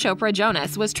 Priyanka Chopra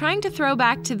Jonas was trying to throw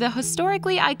back to the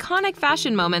historically iconic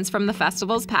fashion moments from the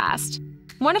festival's past.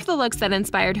 One of the looks that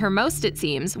inspired her most, it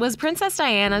seems, was Princess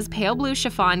Diana's pale blue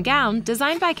chiffon gown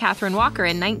designed by Catherine Walker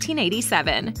in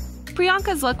 1987.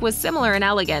 Priyanka's look was similar in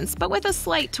elegance, but with a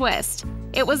slight twist.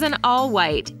 It was an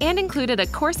all-white and included a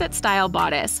corset-style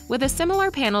bodice with a similar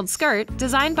paneled skirt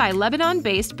designed by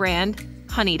Lebanon-based brand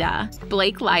Haneda.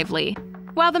 Blake Lively.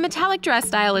 While the metallic dress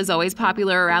style is always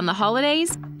popular around the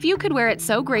holidays, few could wear it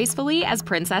so gracefully as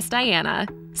Princess Diana.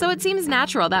 So it seems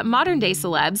natural that modern-day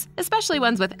celebs, especially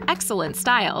ones with excellent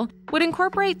style, would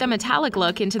incorporate the metallic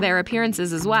look into their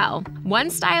appearances as well. One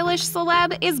stylish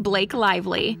celeb is Blake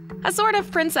Lively, a sort of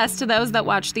princess to those that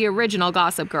watch the original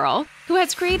Gossip Girl, who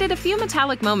has created a few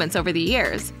metallic moments over the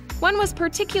years. One was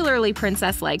particularly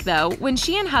princess-like, though, when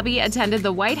she and hubby attended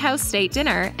the White House State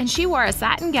Dinner and she wore a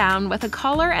satin gown with a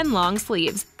collar and long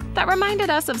sleeves that reminded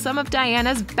us of some of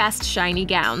Diana's best shiny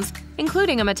gowns,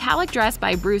 including a metallic dress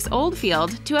by Bruce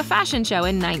Oldfield to a fashion show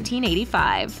in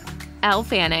 1985. Elle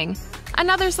Fanning.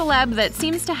 Another celeb that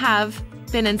seems to have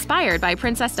been inspired by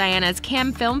Princess Diana's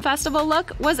Cannes Film Festival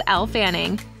look was Elle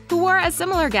Fanning, who wore a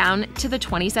similar gown to the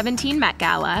 2017 Met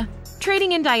Gala.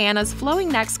 Trading in Diana's flowing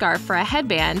neck scarf for a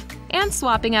headband and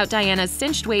swapping out Diana's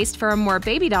cinched waist for a more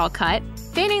baby doll cut,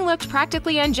 Fanning looked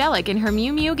practically angelic in her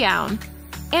Miu Miu gown,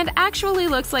 and actually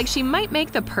looks like she might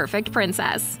make the perfect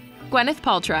princess. Gwyneth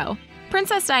Paltrow.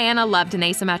 Princess Diana loved an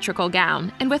asymmetrical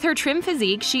gown, and with her trim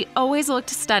physique, she always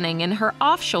looked stunning in her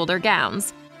off-shoulder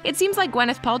gowns. It seems like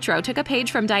Gwyneth Paltrow took a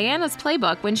page from Diana's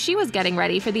playbook when she was getting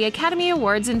ready for the Academy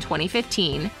Awards in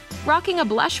 2015, rocking a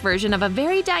blush version of a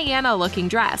very Diana-looking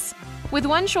dress. With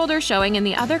one shoulder showing and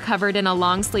the other covered in a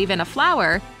long sleeve and a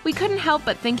flower, we couldn't help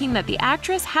but thinking that the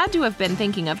actress had to have been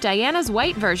thinking of Diana's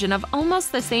white version of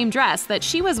almost the same dress that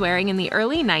she was wearing in the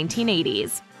early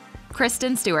 1980s.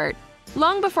 Kristen Stewart.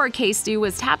 Long before K-Stu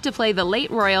was tapped to play the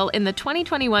late royal in the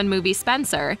 2021 movie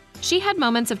Spencer, she had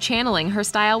moments of channeling her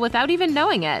style without even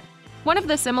knowing it. One of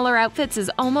the similar outfits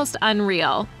is almost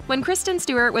unreal, when Kristen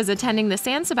Stewart was attending the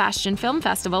San Sebastian Film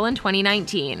Festival in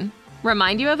 2019.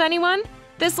 Remind you of anyone?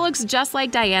 This looks just like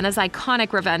Diana's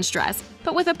iconic revenge dress,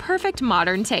 but with a perfect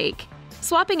modern take.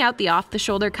 Swapping out the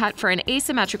off-the-shoulder cut for an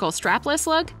asymmetrical strapless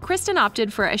look, Kristen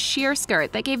opted for a sheer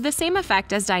skirt that gave the same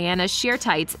effect as Diana's sheer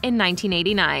tights in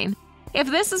 1989.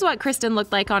 If this is what Kristen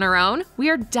looked like on her own,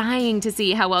 we are dying to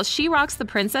see how well she rocks the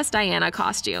Princess Diana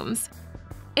costumes.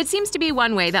 It seems to be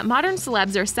one way that modern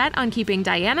celebs are set on keeping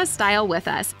Diana's style with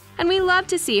us, and we love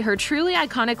to see her truly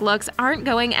iconic looks aren't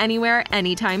going anywhere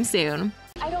anytime soon.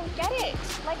 I don't get it.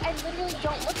 Like, I literally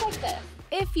don't look like this.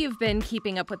 If you've been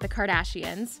keeping up with the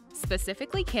Kardashians,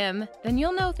 specifically Kim, then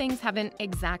you'll know things haven't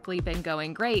exactly been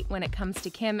going great when it comes to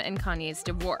Kim and Kanye's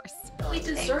divorce. He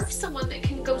deserves someone that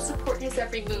can go support his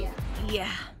every move.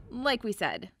 Yeah, like we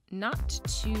said, not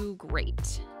too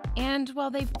great. And while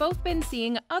they've both been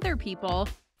seeing other people,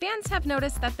 fans have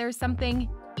noticed that there's something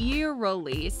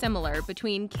eerily similar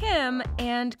between Kim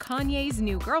and Kanye's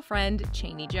new girlfriend,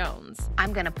 Chaney Jones.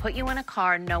 I'm gonna put you in a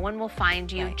car, no one will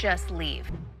find you, just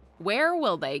leave. Where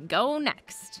will they go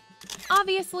next?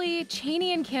 Obviously,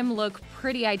 Chaney and Kim look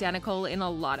pretty identical in a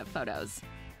lot of photos.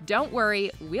 Don't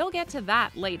worry, we'll get to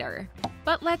that later.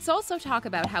 But let's also talk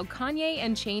about how Kanye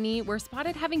and Chaney were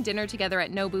spotted having dinner together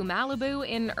at Nobu Malibu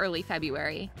in early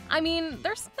February. I mean,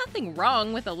 there's nothing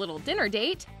wrong with a little dinner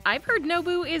date. I've heard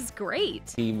Nobu is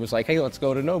great. He was like, hey, let's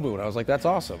go to Nobu, and I was like, that's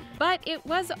awesome. But it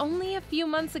was only a few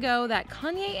months ago that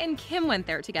Kanye and Kim went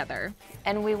there together.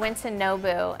 And we went to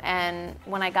Nobu, and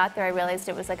when I got there, I realized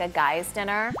it was like a guy's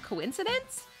dinner.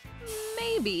 Coincidence?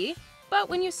 Maybe. But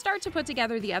when you start to put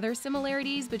together the other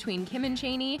similarities between Kim and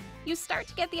Chaney, you start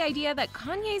to get the idea that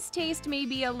Kanye's taste may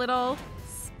be a little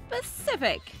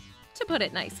specific, to put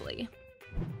it nicely.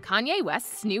 Kanye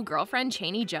West's new girlfriend,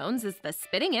 Chaney Jones, is the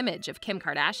spitting image of Kim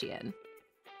Kardashian.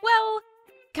 Well,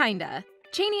 kinda.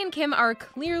 Chaney and Kim are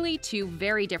clearly two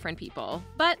very different people,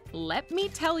 but let me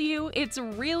tell you, it's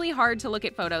really hard to look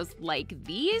at photos like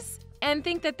these and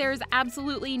think that there's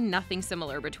absolutely nothing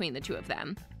similar between the two of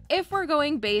them. If we're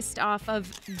going based off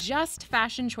of just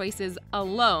fashion choices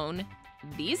alone,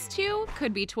 these two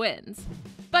could be twins.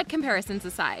 But comparisons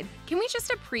aside, can we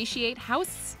just appreciate how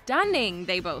stunning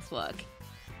they both look?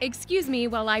 Excuse me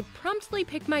while I promptly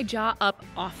pick my jaw up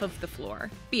off of the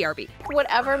floor. BRB.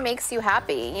 Whatever makes you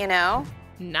happy, you know?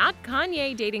 Not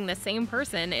Kanye dating the same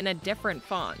person in a different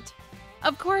font.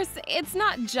 Of course, it's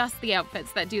not just the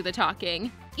outfits that do the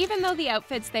talking, even though the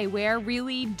outfits they wear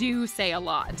really do say a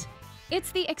lot.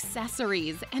 It's the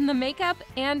accessories and the makeup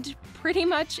and pretty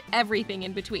much everything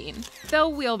in between. Though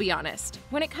we'll be honest,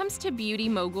 when it comes to beauty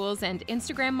moguls and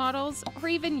Instagram models, or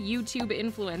even YouTube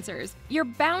influencers, you're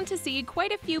bound to see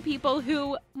quite a few people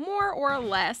who, more or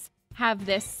less, have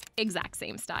this exact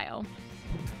same style.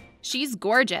 She's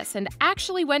gorgeous and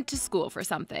actually went to school for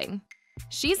something.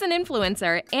 She's an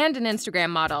influencer and an Instagram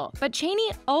model, but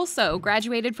Chaney also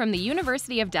graduated from the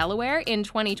University of Delaware in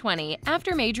 2020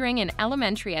 after majoring in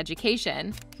elementary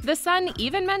education. The Sun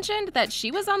even mentioned that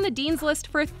she was on the dean's list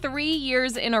for 3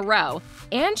 years in a row,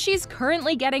 and she's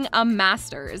currently getting a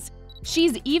master's.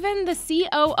 She's even the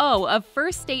COO of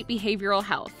First State Behavioral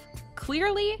Health.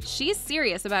 Clearly, she's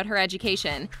serious about her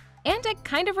education, and it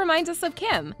kind of reminds us of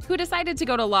Kim, who decided to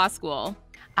go to law school.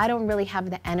 I don't really have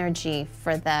the energy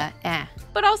for the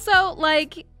But also,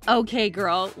 like, okay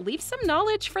girl, leave some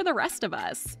knowledge for the rest of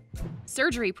us.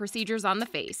 Surgery procedures on the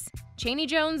face. Chaney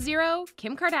Jones 0,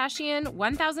 Kim Kardashian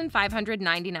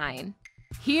 1,599.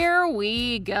 Here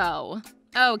we go.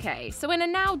 Okay, so in a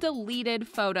now deleted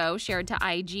photo shared to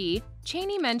IG,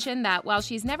 Chaney mentioned that while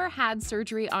she's never had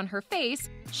surgery on her face,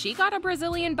 she got a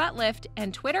Brazilian butt lift,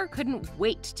 and Twitter couldn't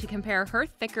wait to compare her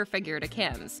thicker figure to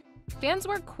Kim's. Fans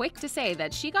were quick to say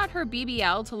that she got her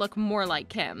BBL to look more like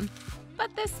Kim.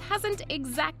 But this hasn't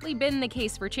exactly been the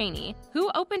case for Chaney, who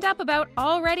opened up about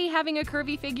already having a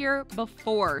curvy figure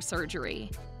before surgery.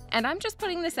 And I'm just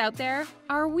putting this out there,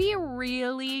 are we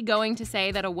really going to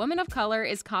say that a woman of color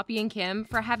is copying Kim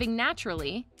for having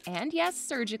naturally, and yes,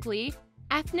 surgically,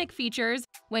 ethnic features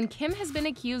when Kim has been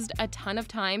accused a ton of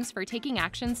times for taking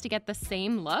actions to get the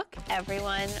same look?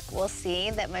 Everyone will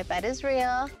see that my butt is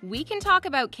real. We can talk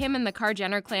about Kim and the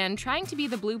Kar-Jenner clan trying to be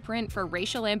the blueprint for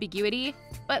racial ambiguity,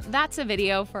 but that's a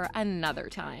video for another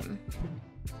time.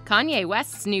 Kanye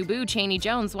West's new boo, Chaney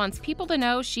Jones, wants people to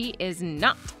know she is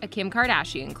not a Kim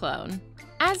Kardashian clone.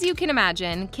 As you can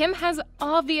imagine, Kim has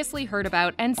obviously heard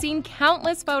about and seen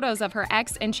countless photos of her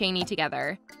ex and Chaney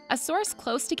together. A source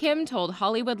close to Kim told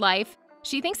Hollywood Life,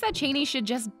 she thinks that Chaney should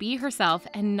just be herself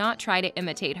and not try to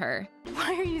imitate her.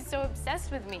 Why are you so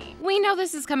obsessed with me? We know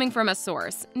this is coming from a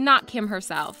source, not Kim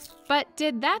herself. But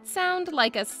did that sound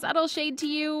like a subtle shade to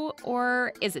you,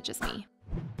 or is it just me?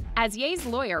 As Ye's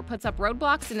lawyer puts up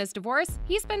roadblocks in his divorce,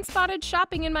 he's been spotted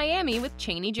shopping in Miami with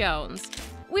Chaney Jones.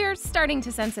 We're starting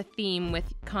to sense a theme with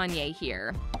Kanye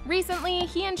here. Recently,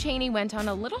 he and Chaney went on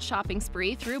a little shopping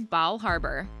spree through Bal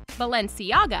Harbour.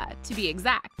 Balenciaga, to be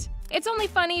exact. It's only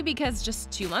funny because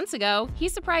just 2 months ago, he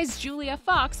surprised Julia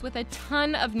Fox with a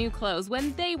ton of new clothes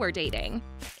when they were dating.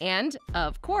 And,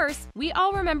 of course, we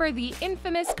all remember the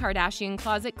infamous Kardashian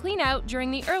closet clean-out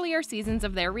during the earlier seasons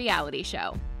of their reality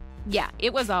show. Yeah,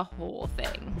 it was a whole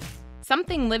thing.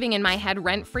 Something living in my head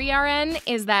rent-free, RN,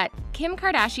 is that Kim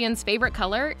Kardashian's favorite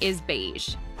color is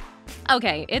beige.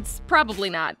 Okay, it's probably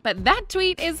not, but that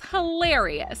tweet is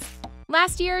hilarious.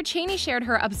 Last year, Chaney shared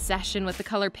her obsession with the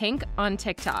color pink on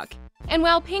TikTok. And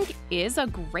while pink is a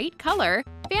great color,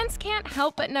 fans can't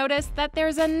help but notice that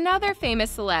there's another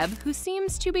famous celeb who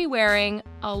seems to be wearing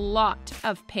a lot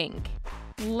of pink.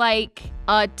 Like,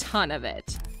 a ton of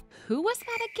it. who was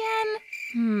that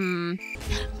again?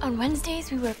 On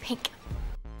Wednesdays, we wear pink.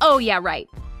 Oh yeah, right.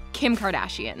 Kim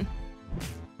Kardashian.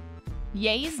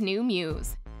 Ye's new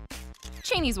muse.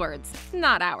 Chaney's words,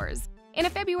 not ours. In a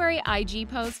February IG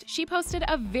post, she posted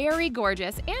a very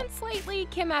gorgeous and slightly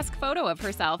Kim-esque photo of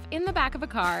herself in the back of a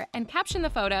car and captioned the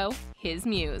photo, his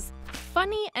muse.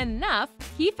 Funny enough,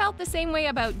 he felt the same way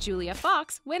about Julia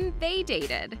Fox when they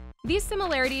dated. These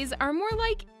similarities are more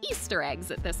like Easter eggs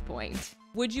at this point.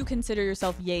 Would you consider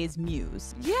yourself Ye's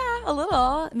muse? Yeah, a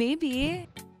little, maybe.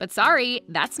 But sorry,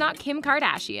 that's not Kim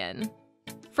Kardashian.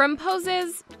 From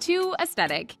poses, to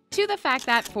aesthetic, to the fact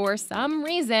that for some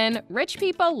reason, rich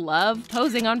people love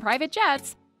posing on private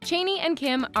jets, Chaney and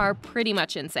Kim are pretty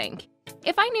much in sync.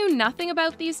 If I knew nothing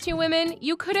about these two women,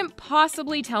 you couldn't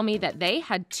possibly tell me that they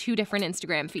had two different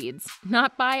Instagram feeds.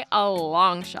 Not by a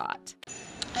long shot.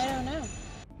 I don't know.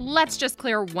 Let's just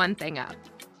clear one thing up.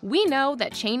 We know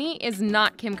that Chaney is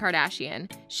not Kim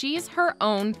Kardashian. She's her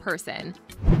own person.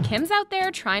 Kim's out there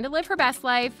trying to live her best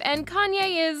life, and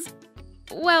Kanye is,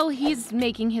 well, he's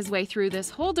making his way through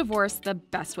this whole divorce the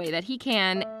best way that he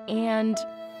can, and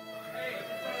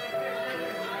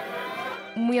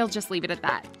we'll just leave it at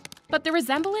that. But the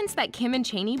resemblance that Kim and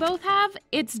Chaney both have,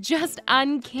 it's just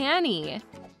uncanny.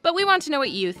 But we want to know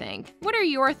what you think. What are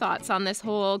your thoughts on this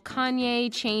whole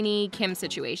Kanye, Chaney, Kim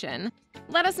situation?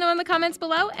 Let us know in the comments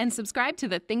below and subscribe to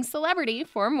The Thing Celebrity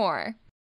for more.